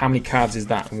Lawler. How many cards is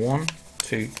that? 1,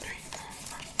 2, 3, 4,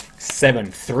 5, 6,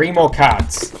 7. 3 more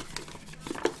cards.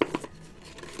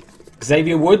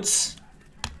 Xavier Woods.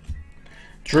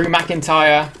 Drew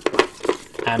McIntyre.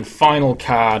 And final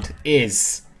card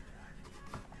is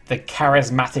the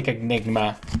charismatic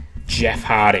enigma, Jeff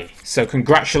Hardy. So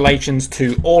congratulations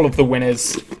to all of the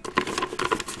winners.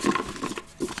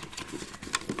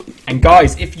 And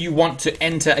guys, if you want to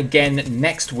enter again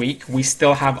next week, we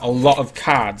still have a lot of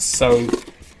cards. So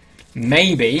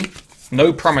maybe,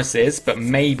 no promises, but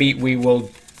maybe we will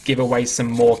give away some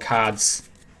more cards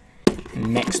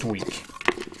next week.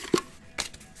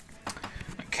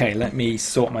 Okay, let me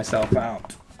sort myself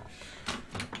out.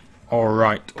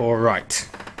 Alright.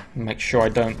 Make sure I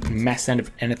don't mess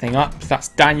anything up. That's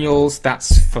Daniel's,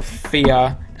 that's for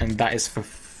Fia, and that is for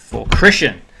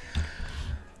Christian.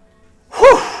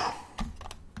 Whew!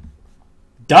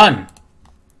 Done.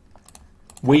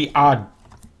 We are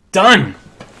done.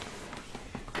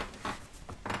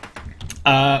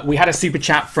 We had a super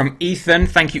chat from Ethan.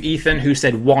 Thank you, Ethan, who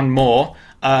said 1 more.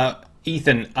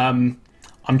 Ethan, I'm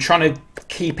trying to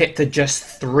keep it to just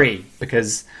 3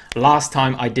 because last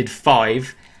time I did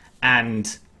 5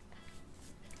 and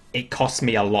it cost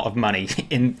me a lot of money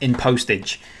in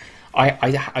postage.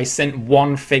 I sent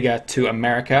 1 figure to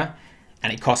America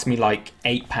and it cost me like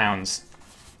 £8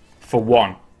 for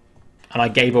 1, and I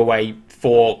gave away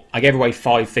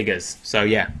 5 figures. So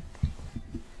yeah.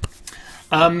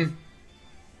 Can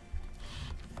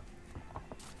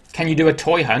you do a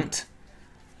toy hunt?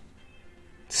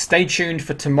 Stay tuned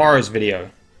for tomorrow's video.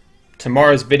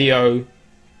 Tomorrow's video,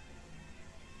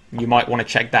 you might want to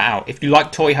check that out. If you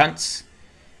like toy hunts,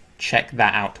 check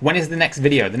that out. When is the next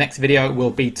video? The next video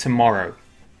will be tomorrow.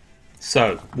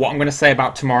 So, what I'm going to say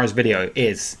about tomorrow's video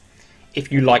is,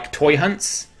 if you like toy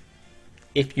hunts,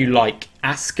 if you like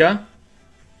Asuka,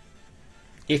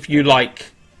 if you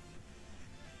like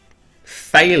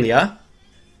failure,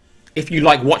 if you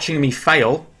like watching me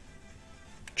fail,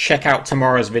 check out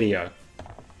tomorrow's video.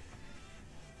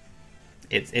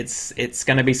 It's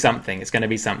going to be something. It's going to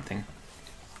be something.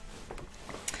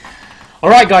 All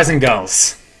right, guys and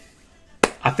girls.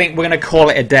 I think we're going to call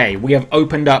it a day. We have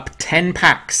opened up 10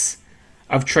 packs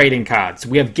of trading cards.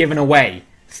 We have given away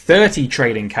 30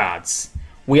 trading cards.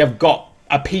 We have got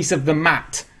a piece of the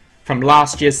mat from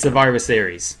last year's Survivor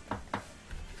Series.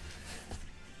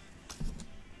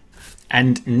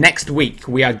 And next week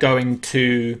we are going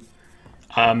to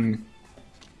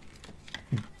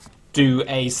do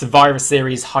a Survivor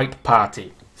Series hype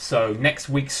party. So next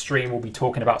week's stream we'll be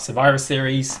talking about Survivor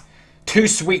Series. Too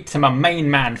sweet to my main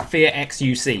man, Fear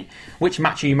XUC. Which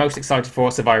match are you most excited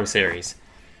for Survivor Series?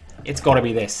 It's got to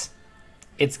be this.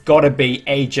 It's got to be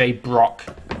AJ Brock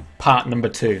part number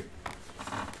 2.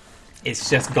 It's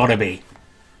just got to be.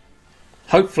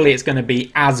 Hopefully it's going to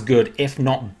be as good, if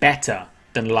not better,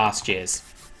 than last year's.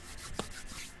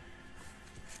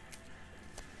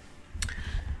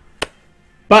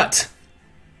 But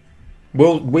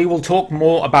we will talk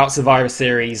more about Survivor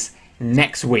Series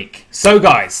next week. So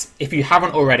guys, if you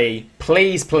haven't already,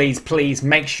 please, please, please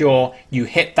make sure you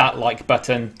hit that like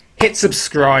button, hit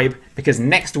subscribe, because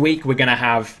next week we're going to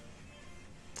have,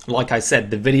 like I said,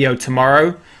 the video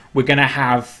tomorrow. We're going to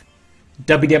have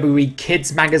WWE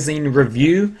Kids Magazine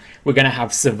review. We're going to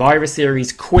have Survivor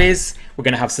Series quiz. We're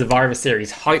going to have Survivor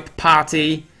Series hype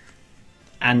party,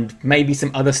 and maybe some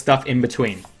other stuff in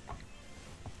between.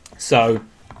 So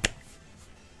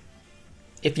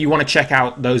if you want to check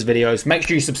out those videos, make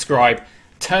sure you subscribe,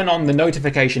 turn on the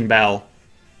notification bell,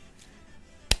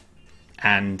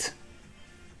 and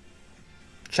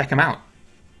check them out.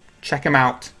 Check them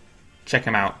out. Check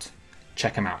them out.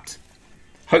 Check them out.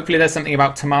 Hopefully there's something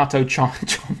about tomato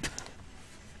chomp.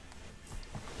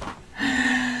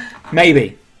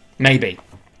 Maybe. Maybe.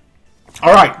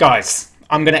 Alright, guys.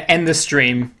 I'm going to end the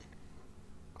stream.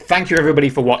 Thank you, everybody,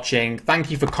 for watching. Thank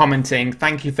you for commenting.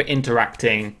 Thank you for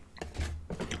interacting.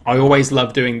 I always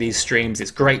love doing these streams.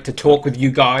 It's great to talk with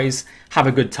you guys, have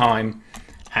a good time,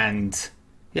 and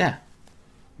yeah,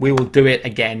 we will do it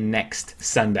again next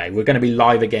Sunday. We're going to be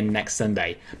live again next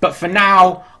Sunday. But for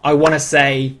now, I want to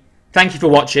say thank you for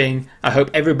watching. I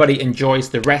hope everybody enjoys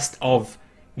the rest of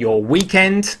your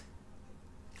weekend.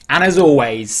 And as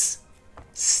always,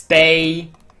 stay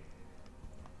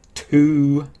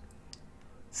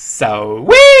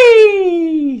sweet.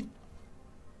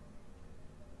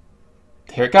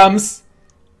 Here it comes.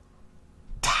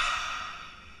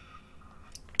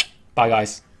 Bye,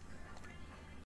 guys.